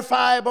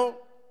unverifiable.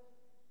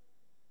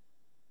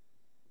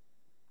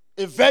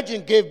 A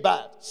virgin gave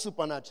birth,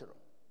 supernatural.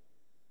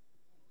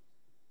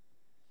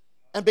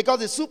 And because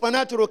the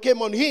supernatural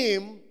came on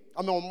him,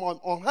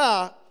 on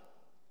her,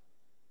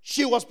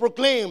 she was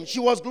proclaimed, she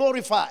was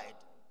glorified.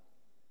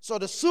 So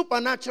the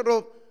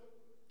supernatural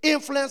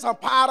influence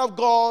and power of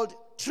God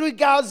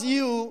triggers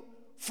you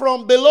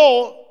from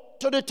below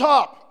to the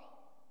top.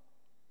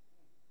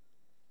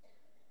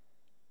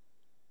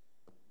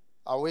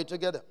 Are we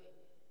together?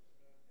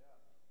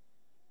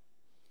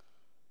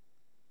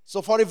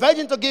 So for a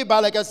virgin to give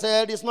birth, like I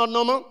said, it's not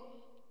normal.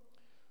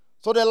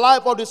 So the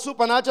life of the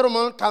supernatural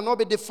man cannot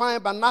be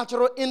defined by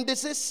natural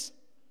indices.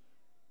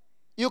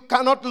 You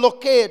cannot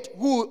locate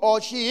who or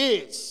she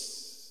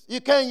is. You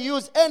can't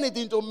use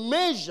anything to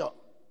measure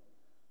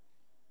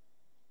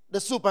the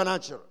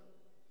supernatural.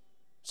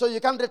 So you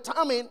can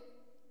determine,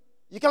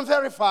 you can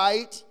verify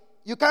it,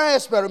 you can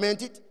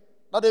experiment it,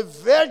 that a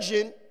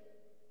virgin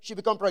should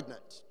become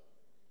pregnant.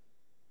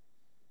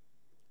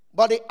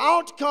 But the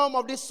outcome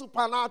of this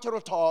supernatural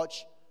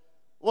touch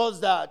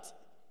was that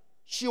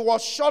she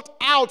was shut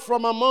out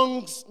from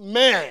amongst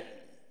men.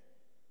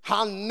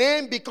 Her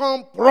name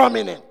became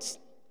prominent.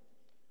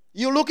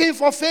 You're looking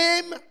for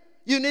fame,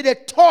 you need a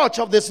touch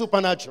of the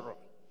supernatural,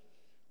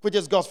 which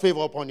is God's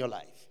favor upon your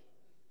life.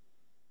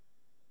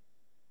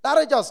 That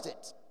is just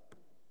it.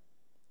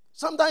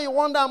 Sometimes you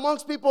wonder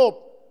amongst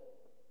people,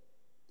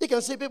 you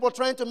can see people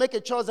trying to make a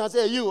choice and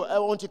say, you, I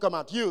want you to come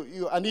out.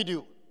 You, I need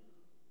you.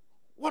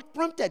 What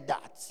prompted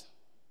that?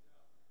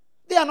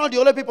 They are not the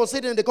only people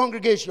sitting in the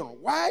congregation.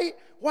 Why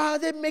are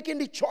they making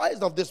the choice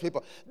of these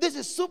people? This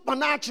is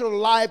supernatural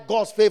life,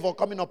 God's favor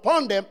coming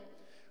upon them,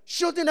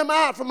 shooting them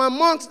out from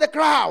amongst the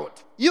crowd.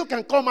 You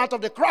can come out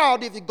of the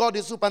crowd if God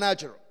is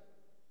supernatural.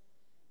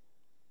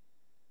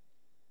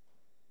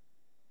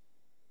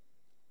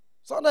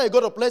 Sometimes you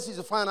go to places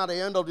you find at the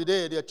end of the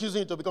day they're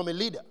choosing to become a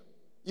leader.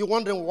 You're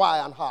wondering why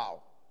and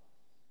how.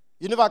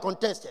 You never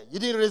contested. You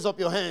didn't raise up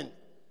your hand.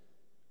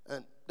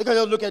 And they can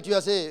just look at you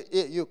and say,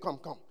 hey, you come.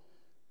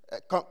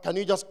 Can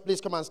you just please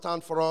come and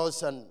stand for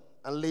us and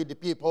lead the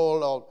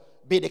people or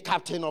be the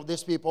captain of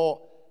these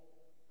people?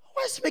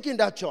 Who is making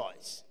that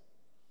choice?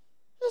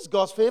 It's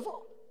God's favor.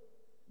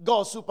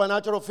 God's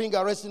supernatural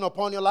finger resting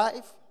upon your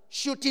life,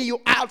 shooting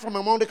you out from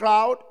among the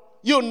crowd.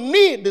 You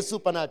need the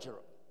supernatural.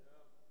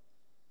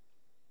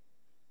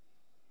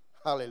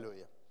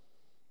 Hallelujah.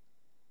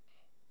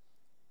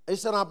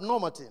 It's an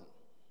abnormal thing.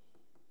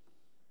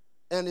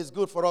 And it's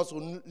good for us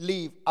to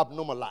live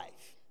abnormal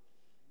life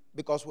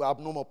because we're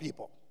abnormal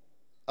people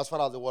as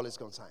far as the world is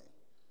concerned.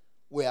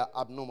 We are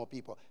abnormal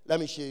people. Let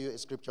me show you a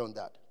scripture on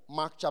that.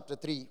 Mark chapter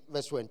 3,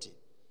 verse 20.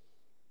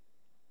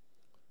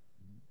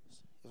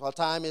 If our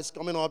time is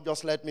coming up,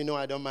 just let me know.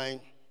 I don't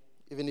mind.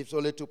 Even if it's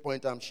only 2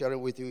 points I'm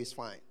sharing with you, it's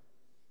fine.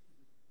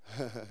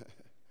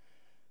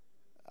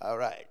 All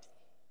right.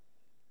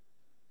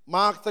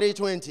 Mark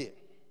 3:20.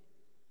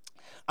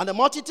 And the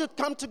multitude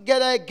come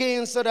together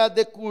again so that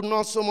they could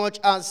not so much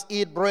as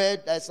eat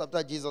bread. That's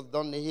after Jesus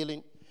done the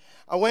healing.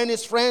 And when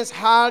his friends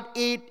heard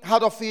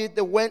of it,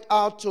 they went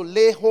out to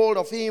lay hold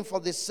of him, for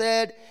they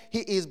said,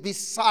 he is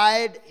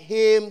beside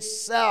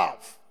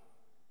himself.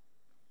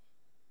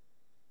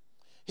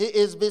 He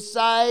is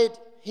beside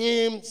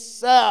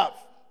himself.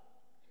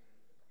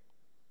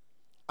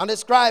 And the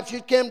scribes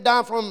who came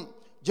down from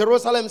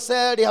Jerusalem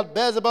said, he had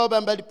Beelzebub,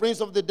 and by the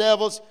prince of the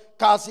devils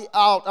cast he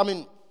out.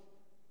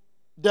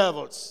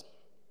 Devils.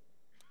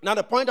 Now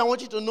the point I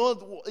want you to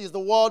know is the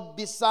word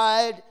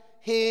beside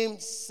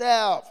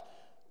himself.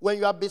 When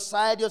you are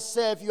beside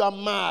yourself, you are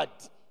mad.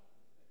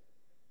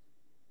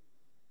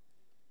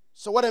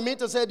 So what I mean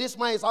to say, this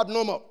man is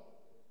abnormal.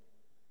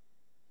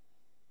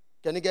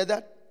 Can you get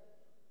that?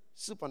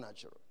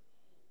 Supernatural.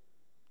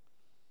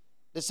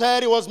 The They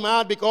said he was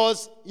mad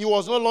because he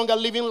was no longer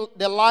living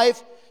the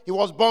life he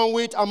was born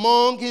with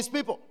among his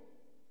people.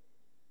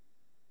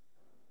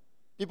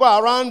 People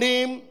around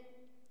him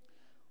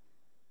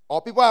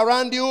or people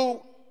around you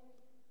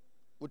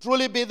will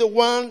truly be the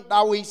one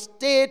that will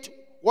state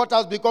what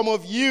has become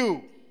of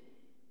you.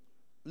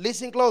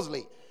 Listen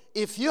closely.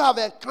 If you have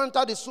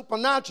encountered the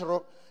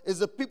supernatural, it's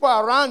the people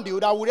around you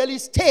that will really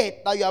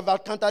state that you have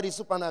encountered the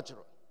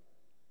supernatural.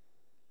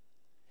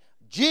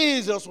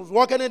 Jesus was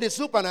walking in the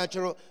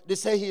supernatural. They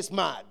say he's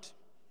mad.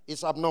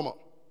 He's abnormal.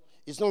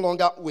 He's no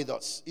longer with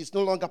us. He's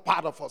no longer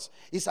part of us.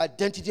 His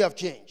identity have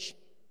changed.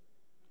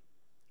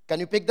 Can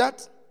you pick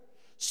that?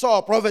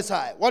 Saul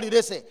prophesied. What did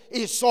they say?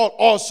 Is Saul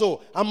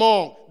also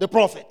among the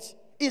prophets?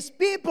 It's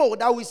people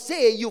that will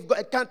say you've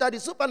encountered the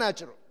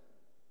supernatural.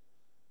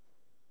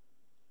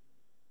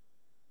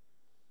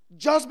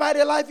 Just by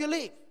the life you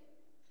live.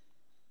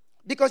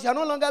 Because you're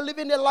no longer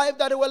living the life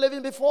that they were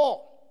living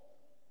before.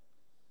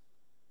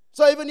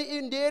 So even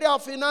in the area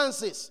of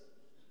finances,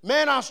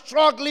 men are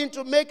struggling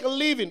to make a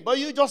living, but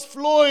you're just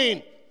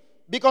flowing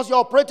because you're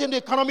operating the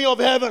economy of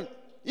heaven.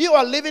 You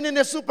are living in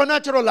a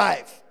supernatural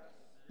life.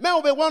 Men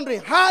will be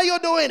wondering, how are you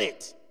doing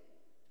it?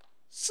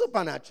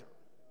 Supernatural.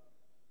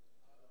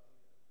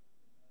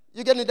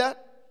 You getting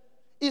that?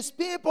 It's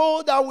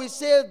people that will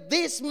say,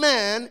 this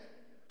man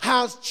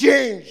has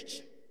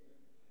changed.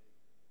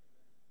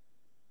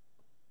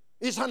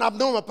 He's an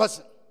abnormal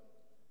person.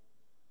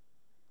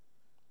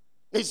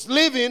 He's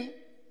living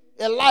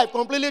a life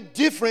completely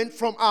different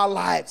from our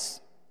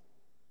lives.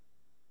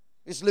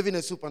 He's living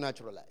a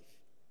supernatural life.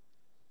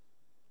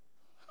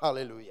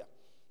 Hallelujah.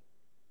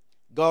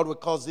 God will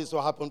cause this to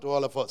happen to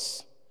all of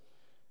us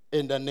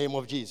in the name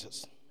of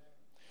Jesus.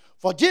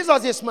 For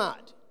Jesus is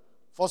mad.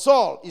 For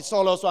Saul is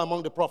Saul also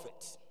among the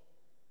prophets.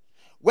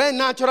 When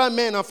natural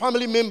men and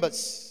family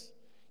members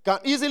can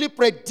easily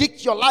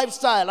predict your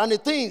lifestyle and the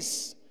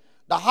things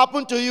that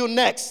happen to you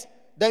next,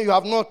 then you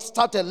have not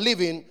started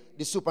living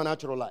the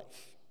supernatural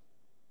life.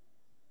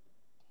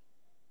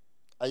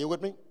 Are you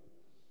with me?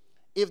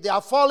 If they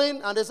are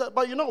falling and they say,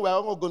 but you know we're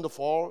all going to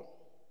fall.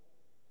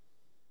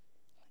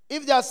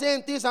 If they are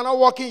saying things are not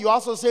working, you're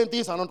also saying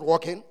things are not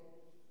working.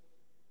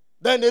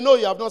 Then they know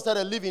you have not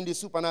started living the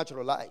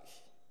supernatural life.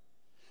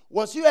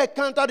 Once you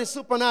encounter the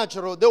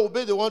supernatural, they will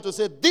be the one to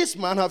say, this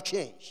man have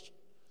changed.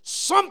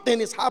 Something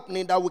is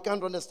happening that we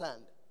can't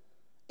understand.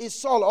 Is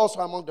Saul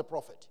also among the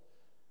prophets?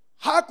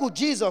 How could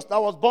Jesus that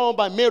was born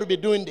by Mary be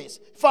doing this?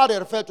 Father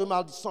referred to him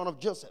as the son of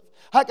Joseph.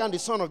 How can the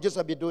son of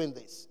Joseph be doing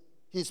this?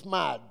 He's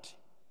mad.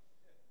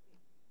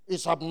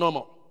 He's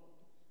abnormal.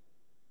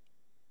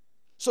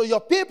 So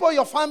your people,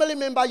 your family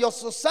member, your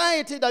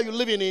society that you're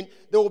living in,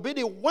 they will be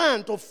the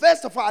one to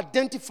first of all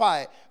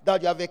identify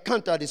that you have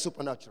encountered the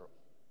supernatural.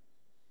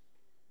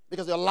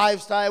 Because your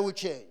lifestyle will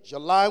change. Your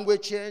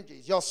language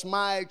changes. Your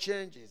smile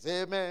changes.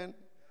 Amen.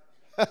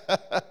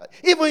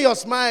 Even your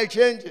smile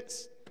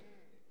changes.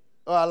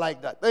 Oh, I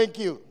like that. Thank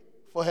you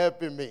for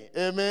helping me.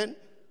 Amen.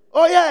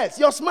 Oh, yes,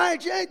 your smile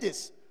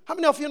changes. How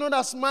many of you know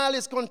that smile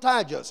is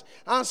contagious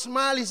and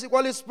smile is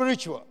equally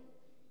spiritual?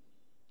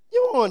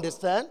 You won't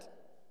understand.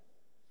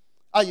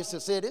 I used to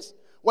say this.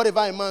 Whatever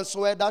a man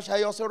sows, that shall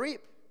he also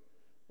reap.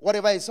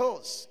 Whatever he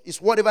sows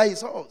is whatever he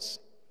sows.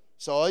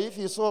 So if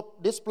you sow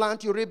this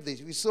plant, you reap this.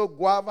 If you sow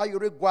guava, you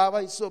reap guava.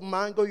 If you sow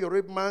mango, you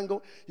reap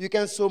mango. You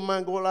can sow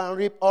mango and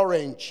reap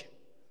orange.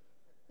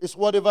 It's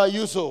whatever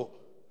you sow.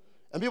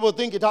 And people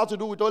think it has to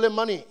do with only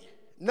money.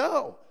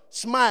 No.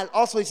 Smile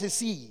also is a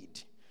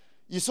seed.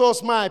 You sow a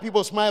smile,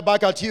 people smile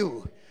back at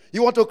you.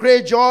 You want to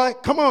create joy?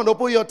 Come on,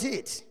 open your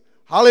teeth.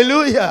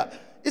 Hallelujah.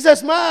 It's a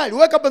smile. You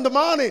wake up in the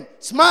morning,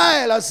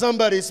 smile at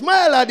somebody,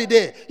 smile at the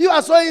day. You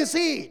are sowing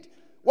seed.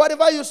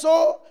 Whatever you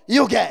sow,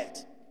 you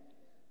get.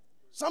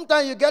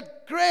 Sometimes you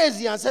get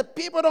crazy and say,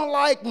 people don't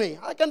like me.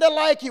 How can they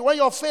like you when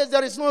your face,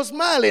 there is no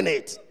smile in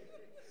it?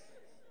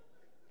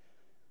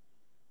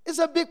 It's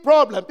a big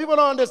problem. People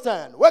don't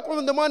understand. Wake up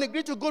in the morning,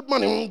 greet you good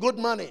morning, good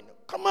morning.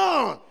 Come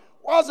on.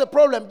 What's the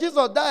problem?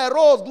 Jesus died,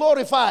 rose,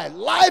 glorified.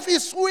 Life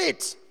is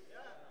sweet.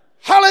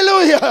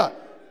 Hallelujah.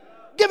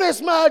 Give a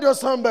smile to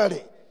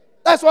somebody.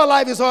 That's what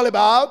life is all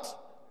about.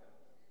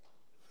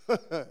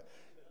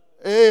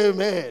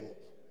 Amen.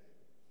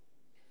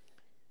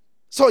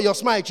 So your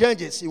smile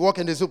changes. You walk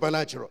in the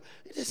supernatural.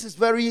 This is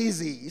very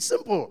easy. It's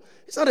simple.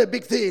 It's not a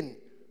big thing.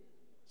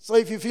 So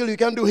if you feel you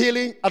can do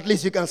healing, at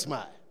least you can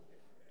smile.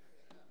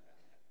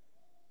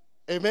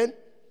 Amen?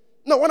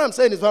 No, what I'm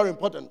saying is very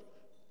important.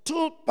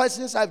 2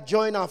 persons have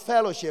joined our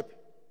fellowship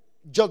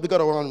just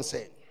because of what I'm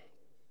saying.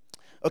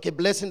 Okay,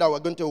 blessing that we're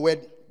going to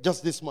wed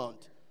just this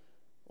month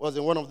was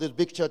in one of these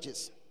big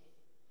churches.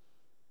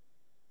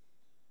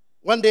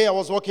 One day I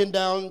was walking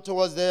down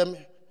towards them,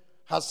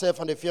 herself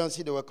and the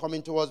fiancé, they were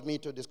coming towards me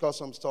to discuss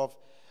some stuff,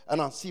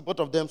 and I see both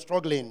of them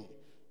struggling.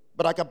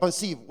 But I can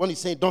perceive when he's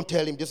saying, don't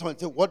tell him, this one,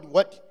 say,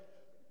 what?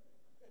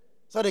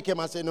 So they came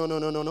and said,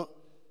 no.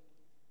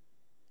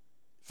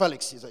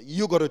 Felix, he said,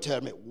 you got to tell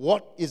me,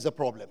 what is the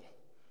problem?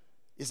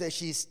 He said,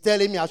 she's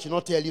telling me I should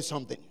not tell you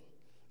something.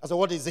 I said,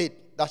 what is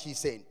it that she's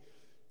saying?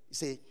 He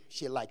said,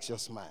 she likes your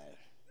smile.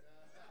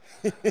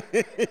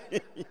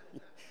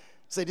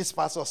 Say, this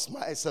pastor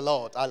smiles a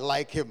lot. I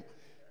like him.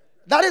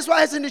 That is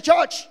why he's in the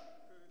church.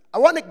 I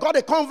want God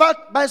to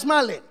convert by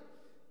smiling.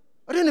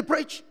 I didn't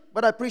preach,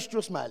 but I preached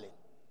through smiling.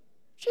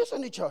 She's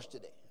in the church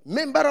today.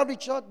 Member of the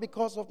church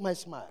because of my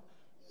smile.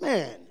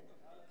 Man,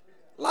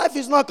 life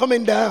is not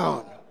coming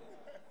down.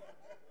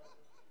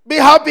 Be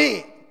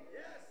happy.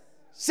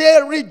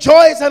 Say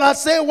rejoice, and I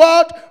say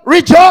what?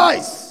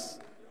 Rejoice.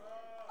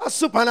 A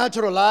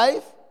supernatural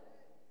life.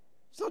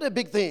 It's not a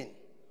big thing.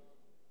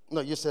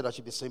 No, you said I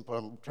should be simple.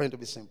 I'm trying to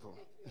be simple.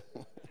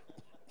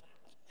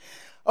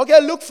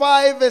 Okay, Luke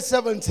 5 verse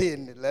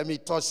 17. Let me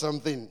touch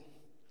something.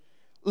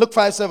 Luke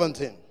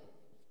 5:17.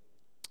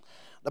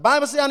 The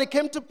Bible says, and it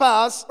came to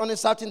pass on a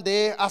certain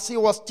day, as he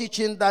was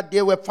teaching, that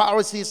there were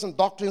Pharisees and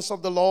doctrines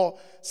of the law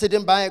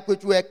sitting by,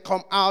 which were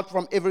come out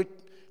from every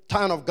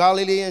town of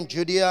Galilee and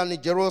Judea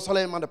and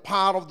Jerusalem, and the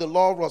power of the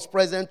Lord was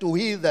present to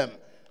heal them.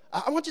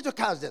 I want you to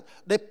catch that.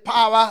 The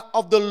power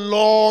of the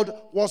Lord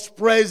was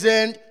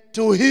present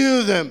to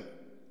heal them.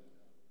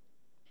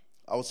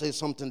 I will say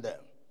something there.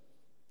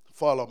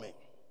 Follow me.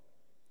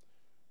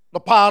 The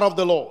power of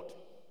the Lord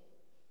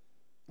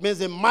means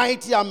the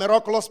mighty and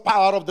miraculous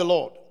power of the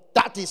Lord,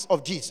 that is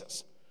of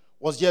Jesus,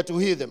 was here to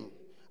heal them.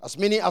 As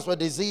many as were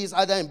diseased,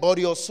 either in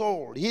body or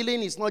soul.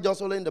 Healing is not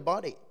just only in the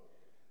body.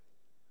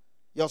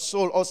 Your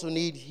soul also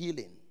needs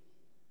healing.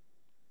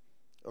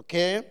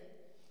 Okay?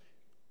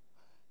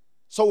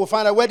 So we'll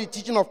find out where the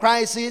teaching of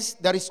Christ is,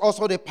 there is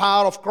also the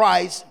power of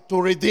Christ to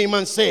redeem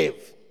and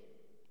save.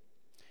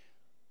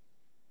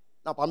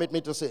 Now permit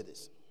me to say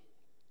this.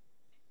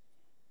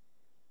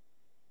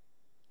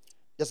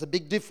 There's a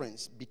big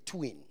difference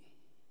between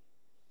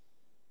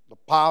the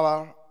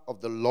power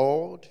of the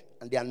Lord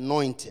and the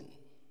anointing.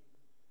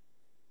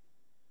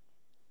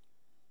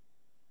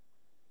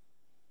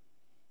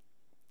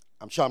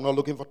 I'm sure I'm not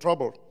looking for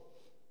trouble.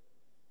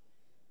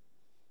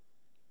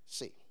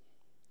 See.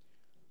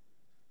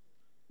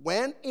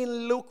 When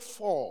in Luke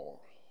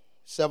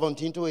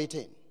 4:17 to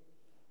 18,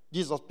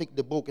 Jesus picked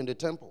the book in the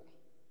temple.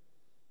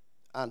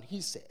 And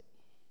he said,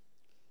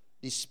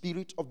 the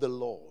Spirit of the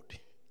Lord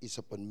is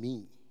upon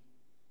me,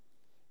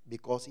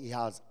 because he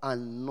has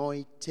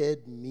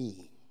anointed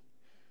me.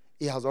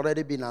 He has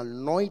already been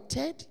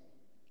anointed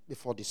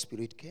before the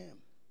Spirit came.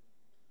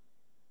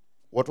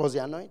 What was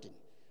the anointing?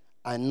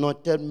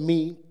 Anointed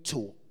me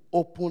to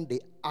open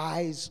the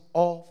eyes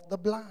of the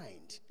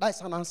blind.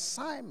 That's an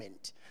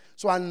assignment.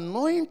 So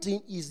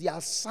anointing is the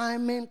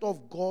assignment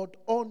of God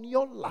on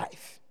your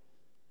life.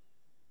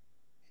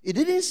 It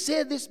didn't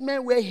say this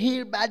men were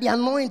healed by the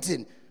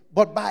anointing,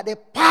 but by the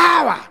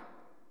power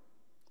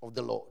of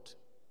the Lord.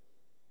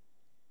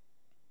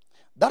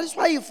 That is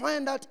why you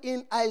find that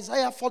in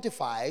Isaiah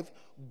 45,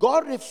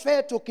 God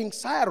referred to King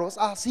Cyrus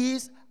as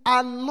his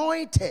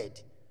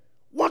anointed.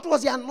 What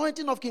was the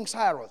anointing of King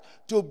Cyrus?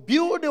 To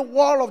build the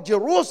wall of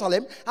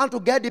Jerusalem and to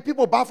get the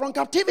people back from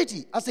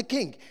captivity as a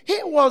king.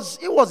 He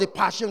was a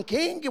Persian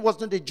king. He was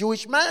not a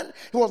Jewish man.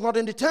 He was not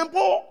in the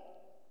temple.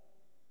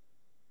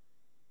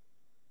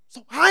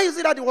 So how is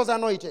it that he was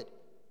anointed?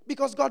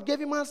 Because God gave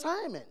him an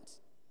assignment.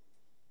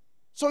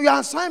 So your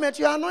assignment,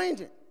 you are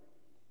anointed.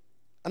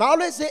 And I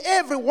always say,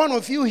 every one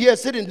of you here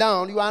sitting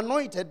down, you are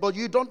anointed, but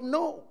you don't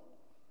know.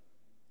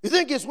 You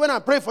think it's when I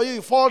pray for you,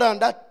 you fall down,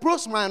 that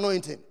proves my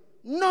anointing.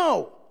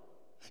 No.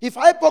 If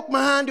I poke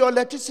my hand, your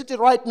electricity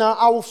right now,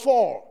 I will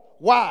fall.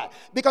 Why?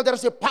 Because there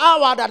is a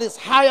power that is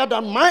higher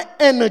than my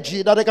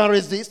energy that I can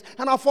resist,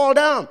 and I fall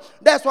down.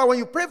 That's why when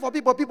you pray for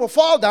people, people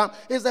fall down.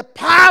 It's the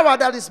power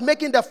that is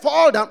making them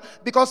fall down,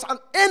 because an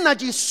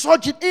energy is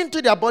surging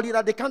into their body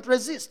that they can't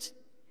resist.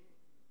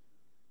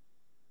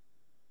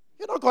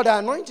 You don't call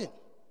that anointing.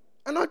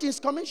 Anointing is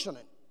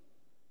commissioning.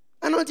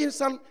 Anointing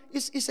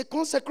is a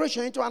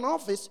consecration into an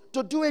office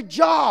to do a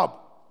job.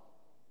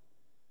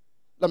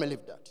 Let me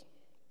leave that.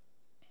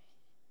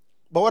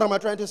 But what am I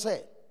trying to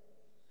say?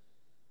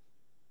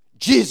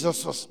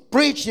 Jesus was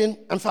preaching.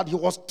 In fact, he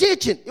was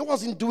teaching. He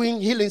wasn't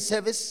doing healing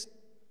service.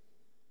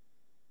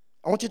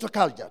 I want you to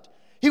catch that.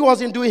 He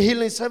wasn't doing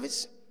healing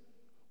service.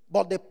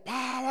 But the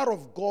power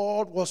of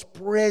God was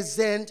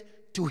present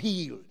to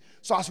heal.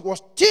 So as he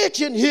was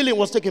teaching, healing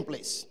was taking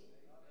place.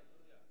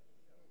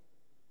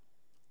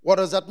 What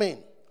does that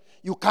mean?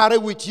 You carry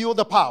with you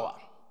the power.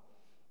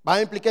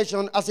 By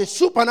implication, as a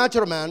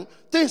supernatural man,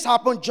 things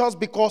happen just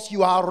because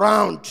you are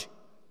around.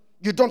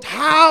 You don't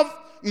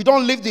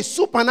leave the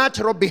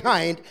supernatural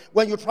behind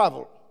when you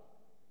travel.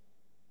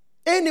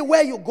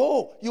 Anywhere you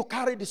go, you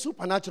carry the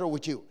supernatural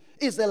with you.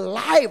 It's a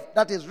life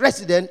that is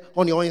resident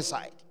on your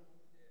inside.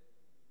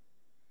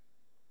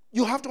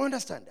 You have to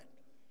understand that.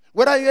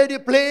 Whether you're in the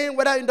plane,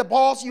 whether in the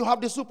bus, you have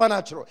the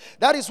supernatural.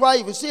 That is why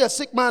if you see a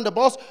sick man in the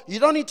bus, you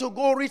don't need to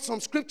go read some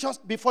scriptures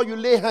before you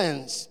lay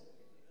hands.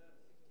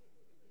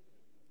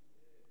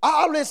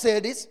 I always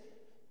say this.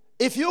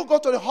 If you go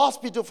to the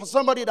hospital for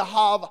somebody to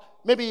have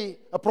maybe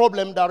a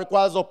problem that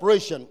requires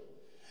operation,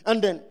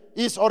 and then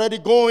he's already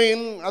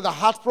going, the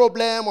heart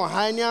problem or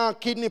hernia,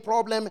 kidney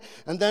problem,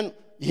 and then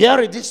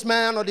Here is this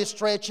man on the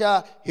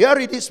stretcher. Here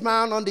is this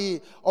man on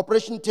the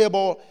operation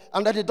table.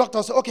 And then the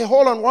doctor says, okay,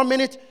 hold on 1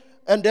 minute.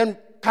 And then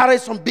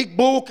carries some big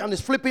book and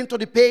is flipping to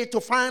the page to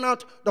find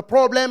out the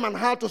problem and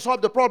how to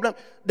solve the problem.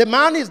 The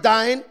man is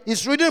dying.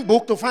 He's reading a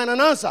book to find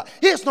an answer.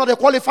 He is not a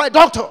qualified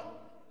doctor.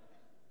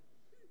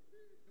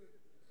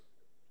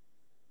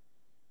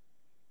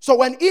 So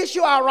when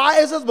issue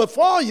arises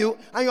before you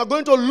and you're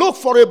going to look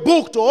for a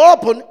book to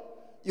open,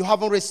 you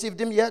haven't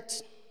received him yet.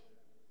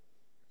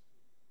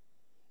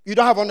 You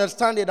don't have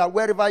understanding that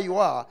wherever you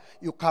are,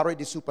 you carry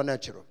the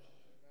supernatural.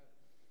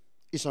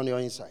 It's on your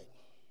inside.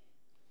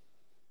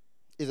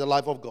 It's the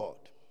life of God.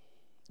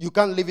 You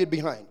can't leave it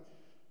behind.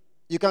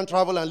 You can't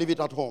travel and leave it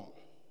at home.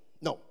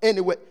 No.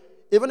 Anyway,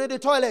 even in the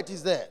toilet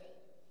is there.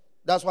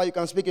 That's why you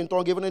can speak in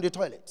tongues even in the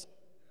toilet.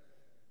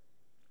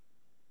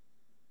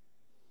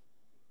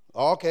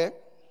 Okay.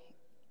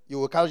 You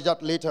will catch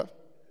that later.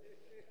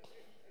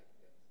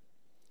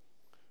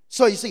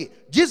 So you see,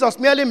 Jesus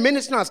merely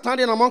ministering and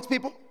standing amongst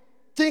people,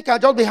 things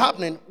can just be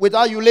happening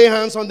without you lay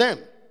hands on them.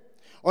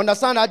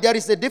 Understand that there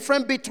is a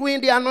difference between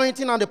the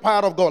anointing and the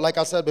power of God, like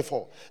I said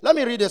before. Let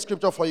me read the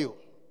scripture for you.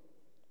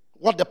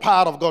 What the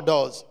power of God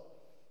does.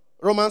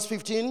 Romans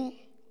 15,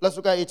 let's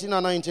look at 18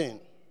 and 19.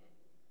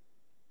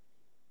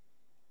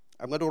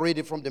 I'm going to read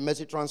it from the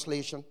Message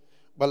translation,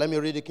 but let me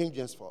read the King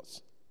James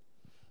first.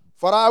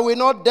 For I will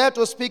not dare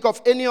to speak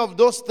of any of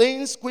those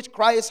things which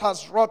Christ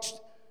has wrought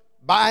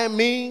by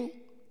me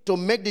to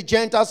make the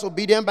Gentiles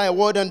obedient by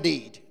word and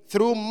deed,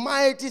 through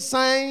mighty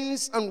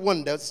signs and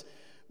wonders,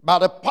 by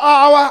the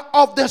power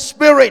of the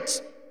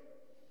Spirit,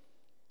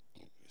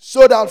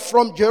 so that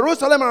from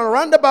Jerusalem and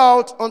round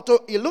about unto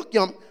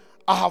Illyricum,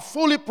 I have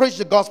fully preached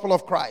the gospel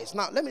of Christ.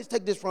 Now, let me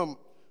take this from,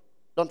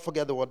 don't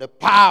forget the word, the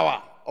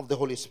power of the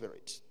Holy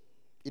Spirit.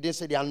 He didn't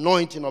say the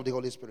anointing of the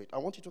Holy Spirit. I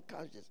want you to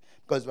catch this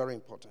because it's very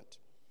important.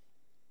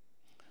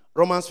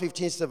 Romans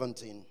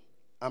 15:17.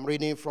 I'm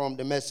reading from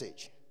the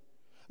Message.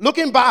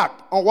 Looking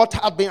back on what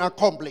had been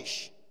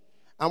accomplished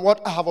and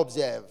what I have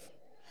observed,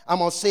 I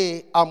must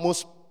say I'm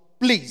most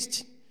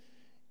pleased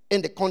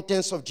in the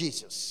contents of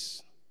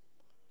Jesus.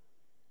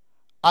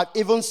 I'd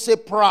even say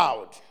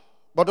proud,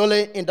 but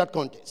only in that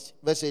context.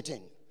 Verse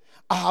 18.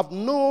 I have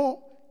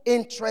no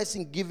interest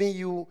in giving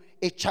you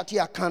a chatty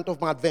account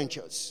of my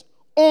adventures.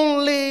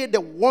 Only the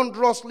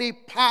wondrously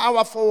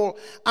powerful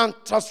and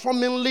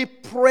transformingly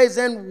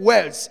present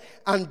words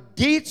and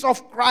deeds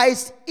of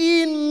Christ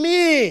in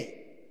me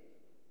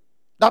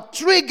that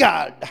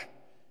triggered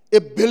a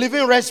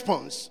believing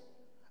response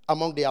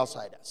among the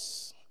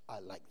outsiders. I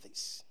like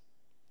this.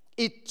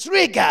 It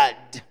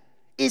triggered,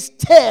 it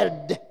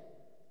stirred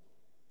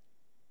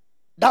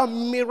the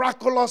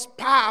miraculous,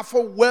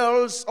 powerful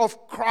words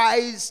of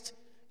Christ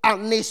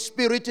and His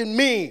Spirit in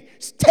me.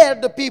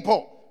 Stirred the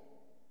people.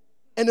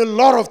 And a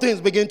lot of things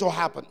begin to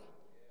happen.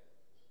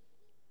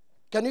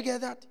 Can you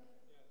get that?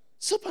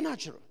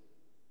 Supernatural.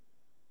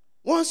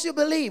 Once you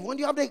believe, when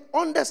you have the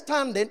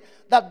understanding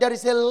that there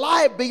is a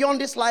life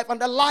beyond this life and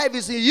the life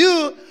is in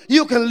you,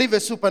 you can live a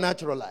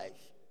supernatural life.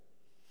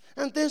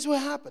 And things will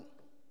happen.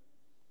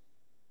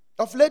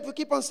 Of late, we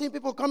keep on seeing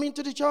people coming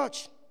to the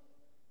church.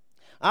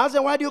 I said,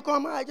 why do you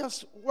come? I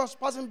just was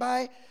passing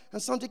by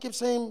and somebody keeps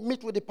saying,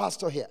 meet with the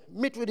pastor here.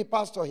 Meet with the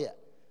pastor here.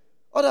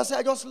 Others say,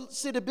 I just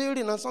see the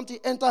building and something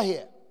enter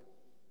here.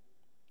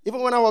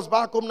 Even when I was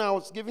back home now, I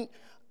was giving,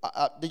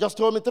 they just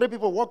told me 3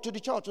 people walk to the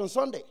church on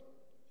Sunday.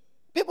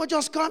 People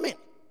just come in.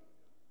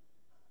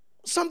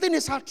 Something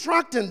is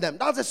attracting them.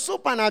 That's a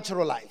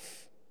supernatural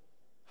life.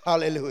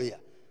 Hallelujah.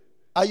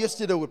 Are you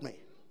still there with me?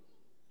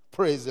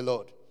 Praise the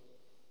Lord.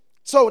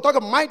 So we talk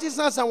of mighty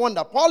signs and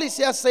wonder. Paul is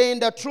here saying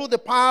that through the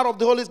power of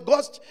the Holy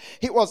Ghost,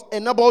 he was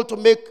enabled to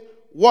make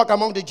work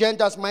among the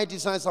Gentiles mighty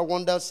signs and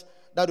wonders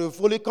that were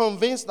fully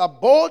convinced that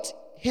both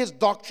his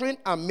doctrine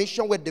and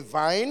mission were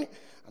divine,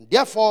 and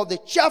therefore they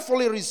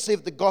cheerfully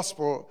received the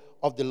gospel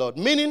of the Lord.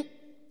 Meaning,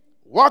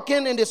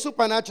 working in the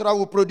supernatural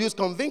will produce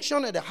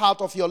conviction in the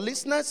heart of your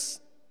listeners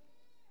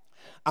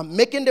and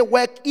making the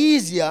work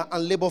easier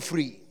and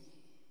labor-free.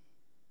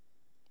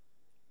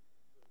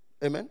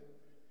 Amen?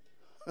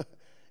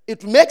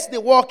 It makes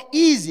the work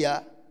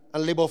easier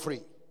and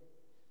labor-free.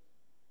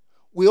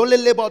 We only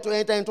labor to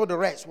enter into the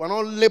rest. We're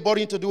not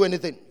laboring to do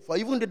anything. For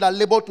even that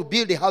labor to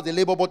build the house, they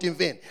labor but in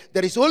vain.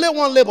 There is only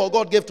one labor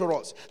God gave to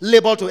us.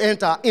 Labor to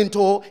enter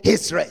into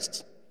His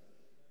rest.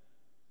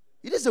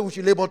 He didn't say we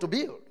should labor to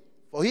build.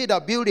 For he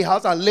that build the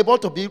house and labor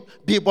to build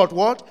but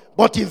what?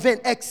 But in vain,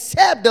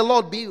 except the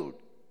Lord build.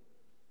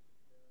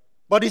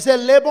 But he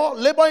said labor.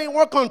 Labor in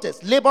what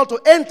context? Labor to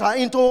enter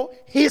into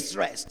His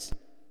rest.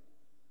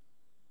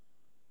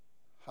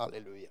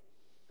 Hallelujah.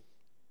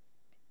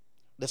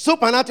 The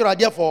supernatural,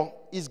 therefore,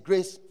 is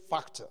grace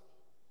factor.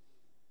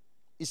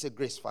 It's a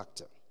grace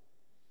factor.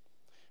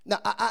 Now,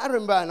 I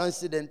remember an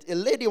incident. A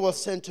lady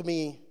was sent to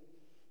me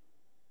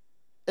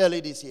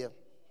early this year.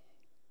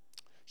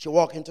 She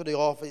walked into the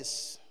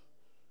office.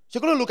 She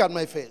couldn't look at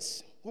my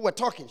face. We were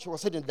talking. She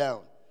was sitting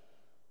down.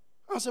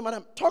 I said,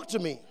 madam, talk to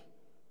me.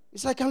 He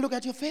said, I can't look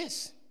at your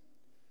face.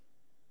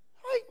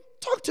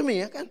 Talk to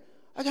me.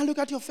 I can look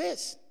at your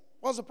face.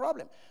 What's the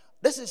problem?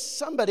 This is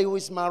somebody who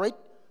is married,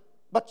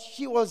 but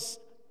she was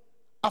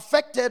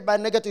affected by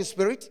negative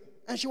spirit,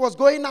 and she was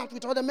going out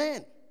with other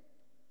men.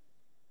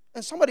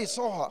 And somebody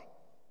saw her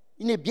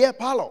in a beer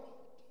parlor.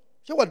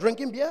 She was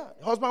drinking beer.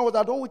 The husband was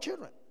at home with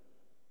children,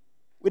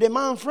 with a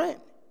man friend.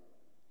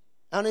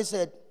 And he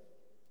said,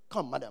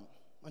 come, madam,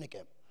 when he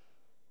came.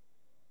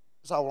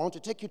 So I want to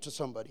take you to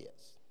somebody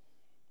else.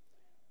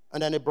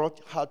 And then he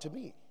brought her to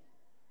me.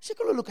 She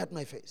couldn't look at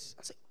my face.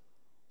 I said,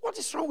 what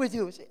is wrong with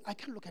you? He said, I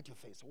can't look at your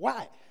face.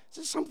 Why?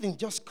 There's something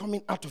just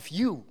coming out of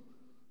you.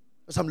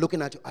 As I'm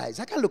looking at your eyes.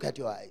 I can't look at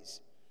your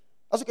eyes.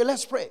 I said, okay,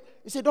 let's pray.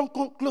 He said, don't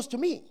come close to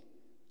me.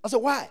 I said,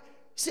 why?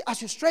 He said,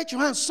 as you stretch your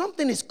hands,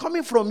 something is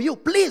coming from you.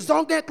 Please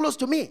don't get close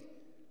to me.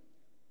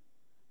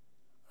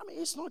 I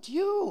mean, it's not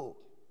you.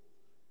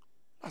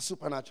 A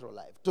supernatural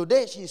life.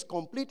 Today, she is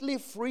completely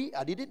free.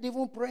 I didn't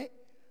even pray.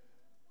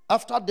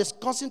 After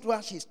discussing to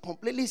her, she is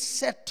completely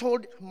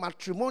settled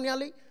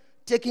matrimonially,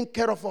 taking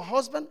care of her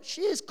husband.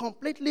 She is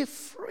completely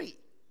free.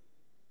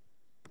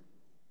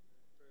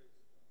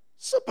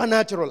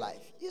 Supernatural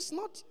life. It's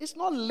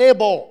not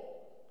labor.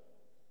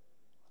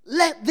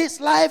 Let this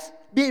life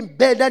be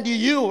embedded in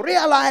you.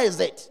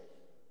 Realize it.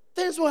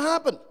 Things will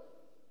happen.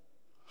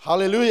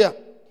 Hallelujah.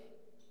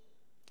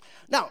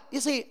 Now,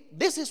 you see,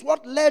 this is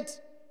what led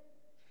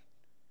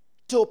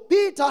to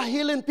Peter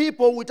healing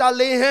people without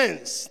laying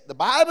hands. The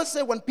Bible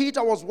said when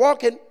Peter was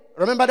walking,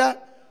 remember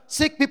that?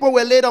 Sick people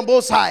were laid on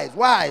both sides.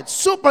 Why?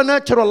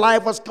 Supernatural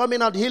life was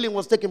coming out, healing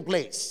was taking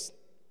place.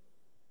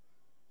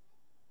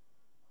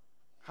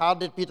 How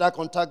did Peter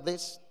contact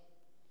this?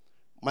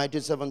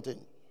 Matthew 17.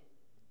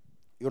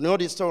 You know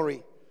the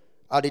story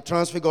at the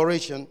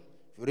Transfiguration.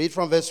 If you read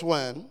from verse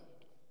 1,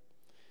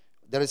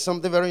 there is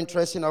something very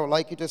interesting I would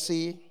like you to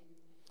see.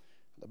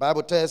 The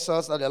Bible tells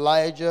us that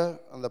Elijah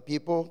and the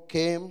people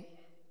came.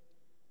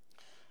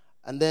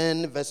 And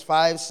then verse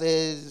 5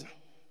 says,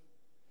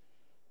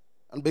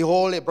 and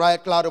behold, a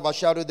bright cloud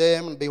overshadowed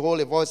them, and behold,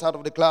 a voice out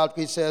of the cloud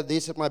which said,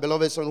 this is my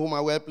beloved son whom I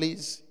well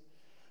please.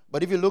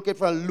 But if you look at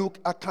from Luke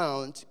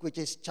account, which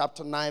is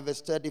chapter 9,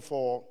 verse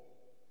 34,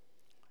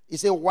 he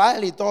said,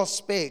 while he thus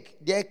spake,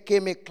 there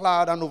came a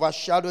cloud and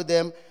overshadowed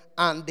them,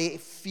 and they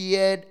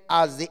feared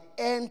as they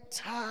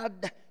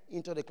entered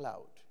into the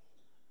cloud.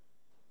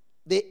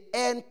 They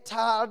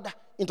entered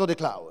into the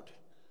cloud.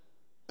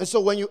 And so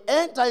when you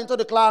enter into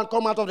the cloud,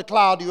 come out of the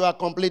cloud, you are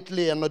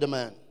completely another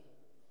man.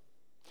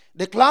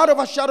 The cloud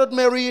overshadowed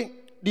Mary,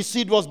 the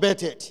seed was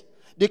bettered.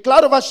 The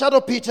cloud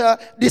overshadowed Peter,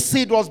 the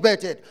seed was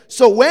bettered.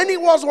 So when he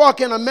was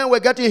walking and men were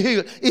getting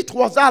healed, it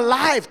was that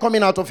life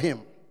coming out of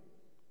him.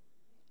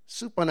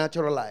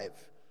 Supernatural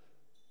life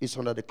is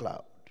under the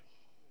cloud.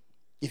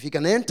 If you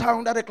can enter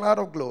under the cloud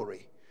of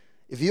glory,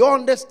 if you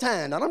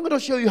understand, and I'm going to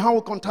show you how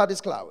we contact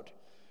this cloud.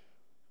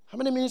 How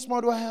many minutes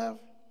more do I have?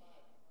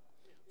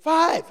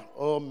 5.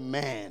 Oh,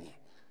 man.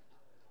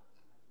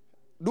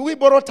 Do we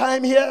borrow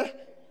time here?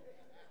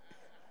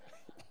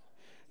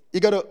 You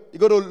got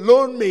to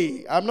loan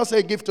me. I'm not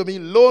saying give to me.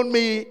 Loan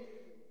me.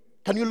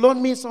 Can you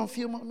loan me some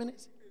few more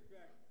minutes?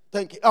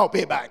 Thank you. I'll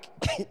pay back.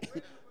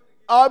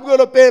 I'm going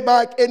to pay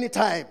back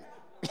anytime.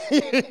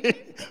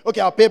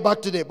 Okay, I'll pay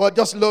back today, but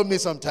just loan me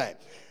some time.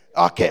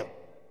 Okay.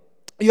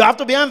 You have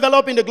to be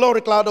enveloped in the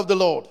glory cloud of the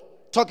Lord.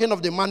 Talking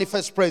of the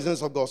manifest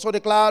presence of God. So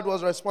the cloud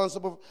was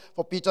responsible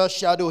for Peter's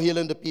shadow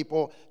healing the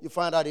people. You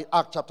find that in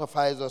Acts chapter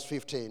 5, verse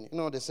 15. You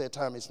know, they say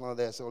time is not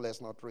there, so let's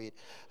not read.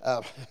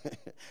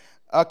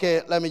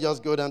 Okay, let me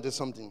just go down to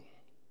something.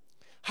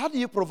 How do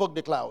you provoke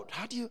the cloud?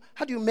 How do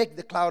you make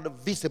the cloud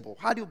visible?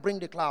 How do you bring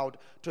the cloud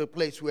to a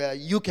place where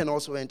you can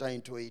also enter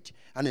into it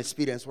and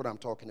experience what I'm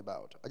talking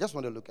about? I just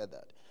want to look at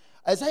that.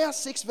 Isaiah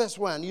 6, verse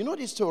 1. You know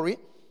this story?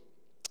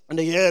 And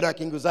the year that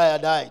King Uzziah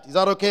died. Is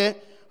that okay?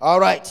 All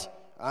right.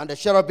 And the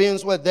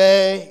cherubims were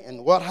there,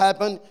 and what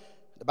happened?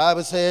 The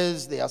Bible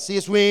says they have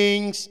 6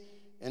 wings,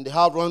 and they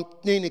have one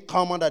thing in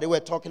common that they were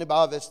talking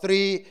about, verse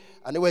 3,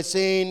 and they were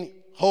saying,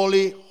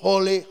 holy,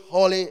 holy,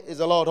 holy is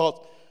the Lord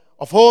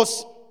of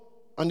hosts,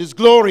 and his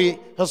glory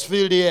has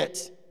filled the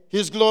earth.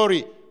 His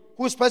glory.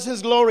 Who is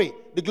person's glory?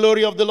 The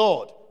glory of the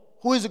Lord.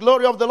 Who is the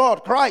glory of the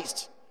Lord?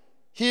 Christ.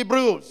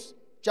 Hebrews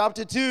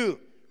chapter 2.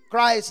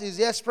 Christ is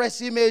the express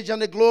image and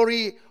the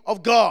glory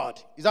of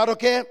God. Is that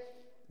okay?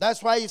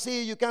 That's why you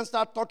see you can't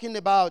start talking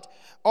about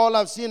all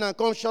I've seen and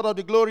come short of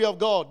the glory of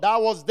God.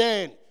 That was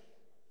then.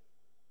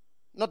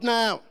 Not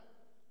now.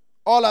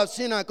 All I've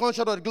seen and come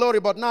short of the glory,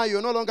 but now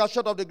you're no longer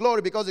short of the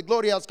glory because the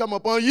glory has come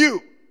upon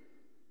you.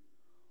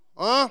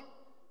 Huh?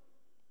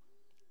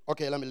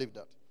 Okay, let me leave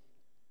that.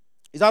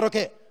 Is that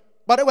okay?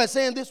 But they were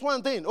saying this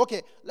one thing.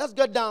 Okay, let's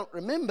get down.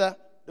 Remember,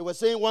 they were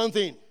saying one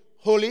thing.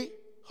 Holy,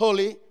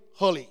 holy,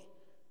 holy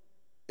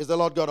is the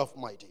Lord God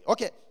Almighty.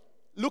 Okay,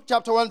 Luke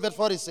chapter 1, verse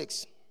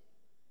 46.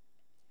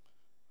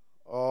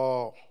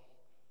 Oh,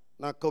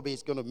 now Kobe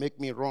is going to make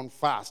me run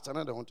fast, and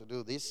I don't want to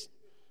do this.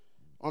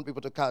 I want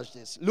people to catch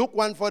this. Luke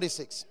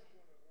 1:46.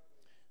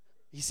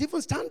 He's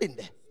even standing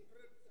there.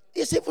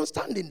 He's even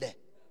standing there.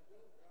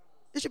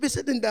 He should be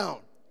sitting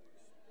down.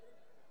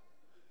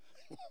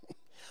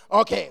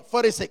 Okay,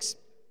 46.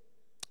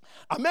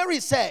 And Mary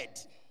said,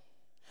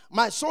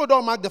 my soul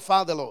doth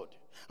magnify the Lord,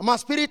 and my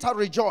spirit hath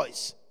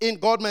rejoiced in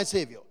God my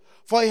Savior,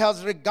 for he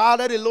has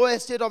regarded the low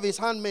estate of his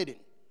handmaiden.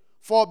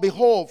 For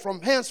behold,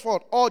 from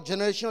henceforth all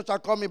generations shall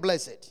call me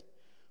blessed.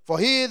 For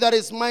he that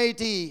is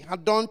mighty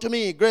hath done to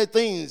me great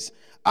things,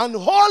 and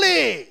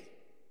holy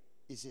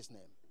is his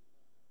name.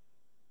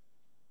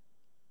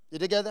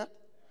 Did you get that?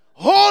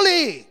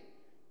 Holy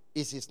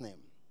is his name.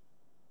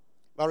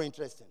 Very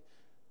interesting.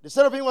 The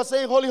seraphim was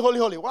saying, holy, holy,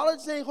 holy. Why are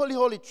they saying holy,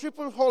 holy?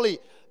 Triple holy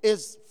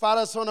is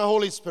Father, Son, and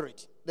Holy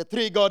Spirit. The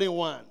three God in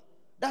one.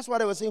 That's why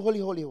they were saying holy,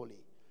 holy, holy.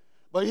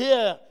 But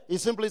here, he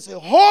simply said,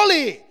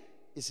 holy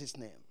is his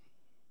name.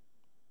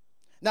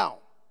 Now,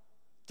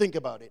 think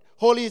about it.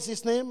 Holy is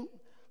his name.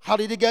 How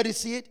did he get to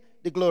see it?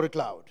 The glory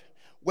cloud.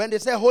 When they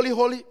say holy,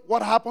 holy,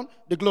 what happened?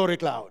 The glory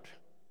cloud.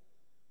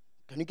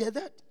 Can you get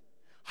that?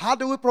 How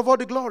do we provoke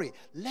the glory?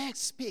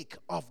 Let's speak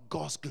of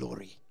God's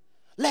glory.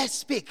 Let's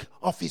speak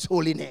of his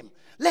holy name.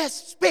 Let's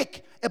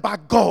speak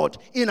about God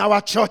in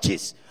our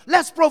churches.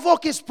 Let's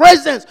provoke his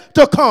presence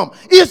to come.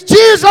 It's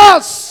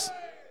Jesus.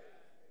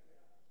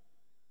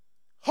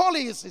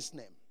 Holy is his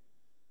name.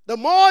 The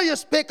more you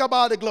speak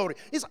about the glory,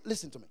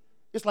 listen to me.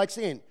 It's like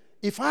saying,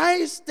 if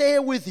I stay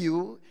with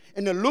you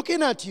and I'm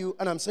looking at you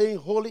and I'm saying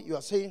holy, you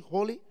are saying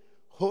holy,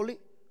 holy,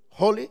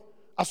 holy.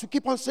 As we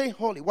keep on saying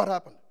holy, what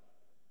happened?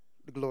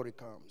 The glory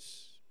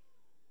comes.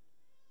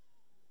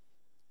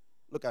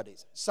 Look at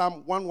this.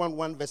 Psalm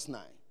 111 verse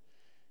 9.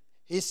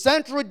 He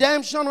sent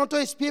redemption unto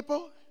his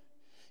people.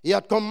 He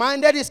had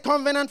commanded his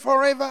covenant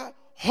forever.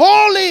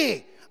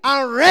 Holy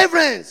and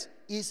reverence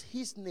is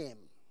his name.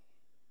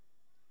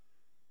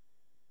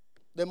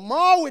 The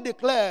more we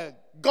declare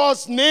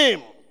God's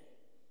name,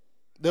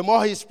 the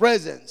more his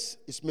presence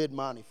is made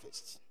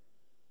manifest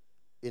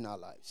in our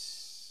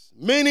lives.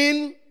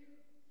 Meaning,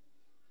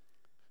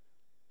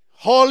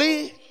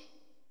 holy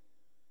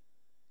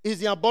is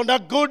the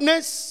abundant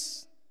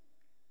goodness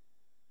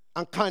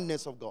and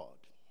kindness of God.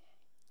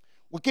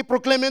 We keep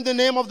proclaiming the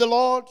name of the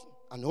Lord,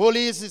 and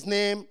holy is his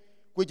name,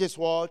 which is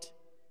what?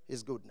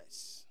 His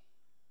goodness.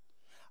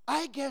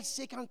 I get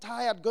sick and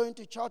tired going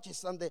to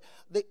churches, and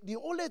the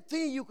only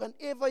thing you can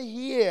ever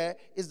hear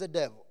is the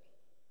devil.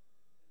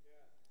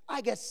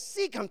 I get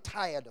sick and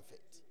tired of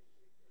it.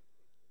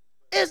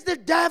 It's the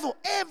devil.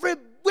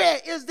 Everywhere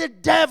is the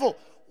devil.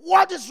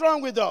 What is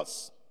wrong with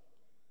us?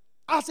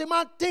 As a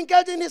man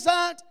thinketh in his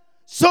heart,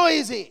 so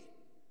is he.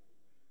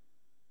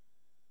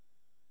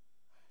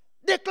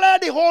 Declare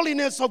the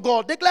holiness of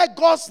God. Declare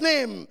God's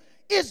name.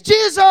 It's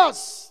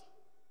Jesus.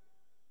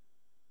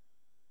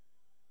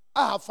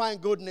 I have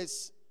found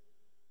goodness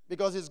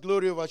because his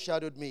glory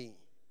overshadowed me.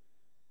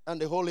 And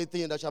the holy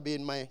thing that shall be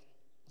in my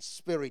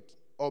spirit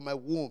or my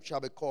womb shall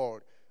be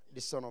called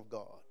the Son of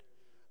God.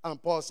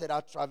 And Paul said,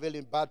 I travel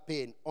in bad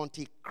pain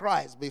until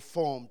Christ be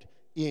formed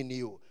in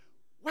you.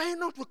 Why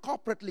not we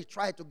corporately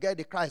try to get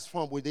the Christ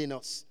formed within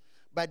us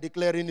by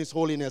declaring his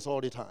holiness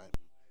all the time?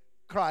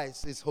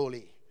 Christ is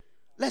holy.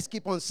 Let's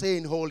keep on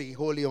saying holy,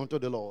 holy unto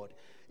the Lord.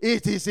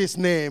 It is his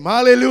name.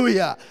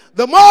 Hallelujah.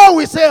 The more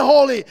we say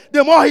holy,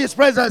 the more his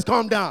presence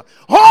comes down.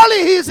 Holy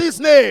is his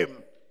name.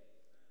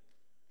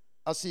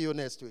 I'll see you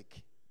next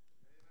week.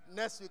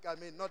 Next week,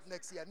 not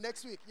next year.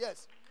 Next week,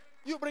 yes.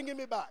 You're bringing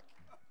me back.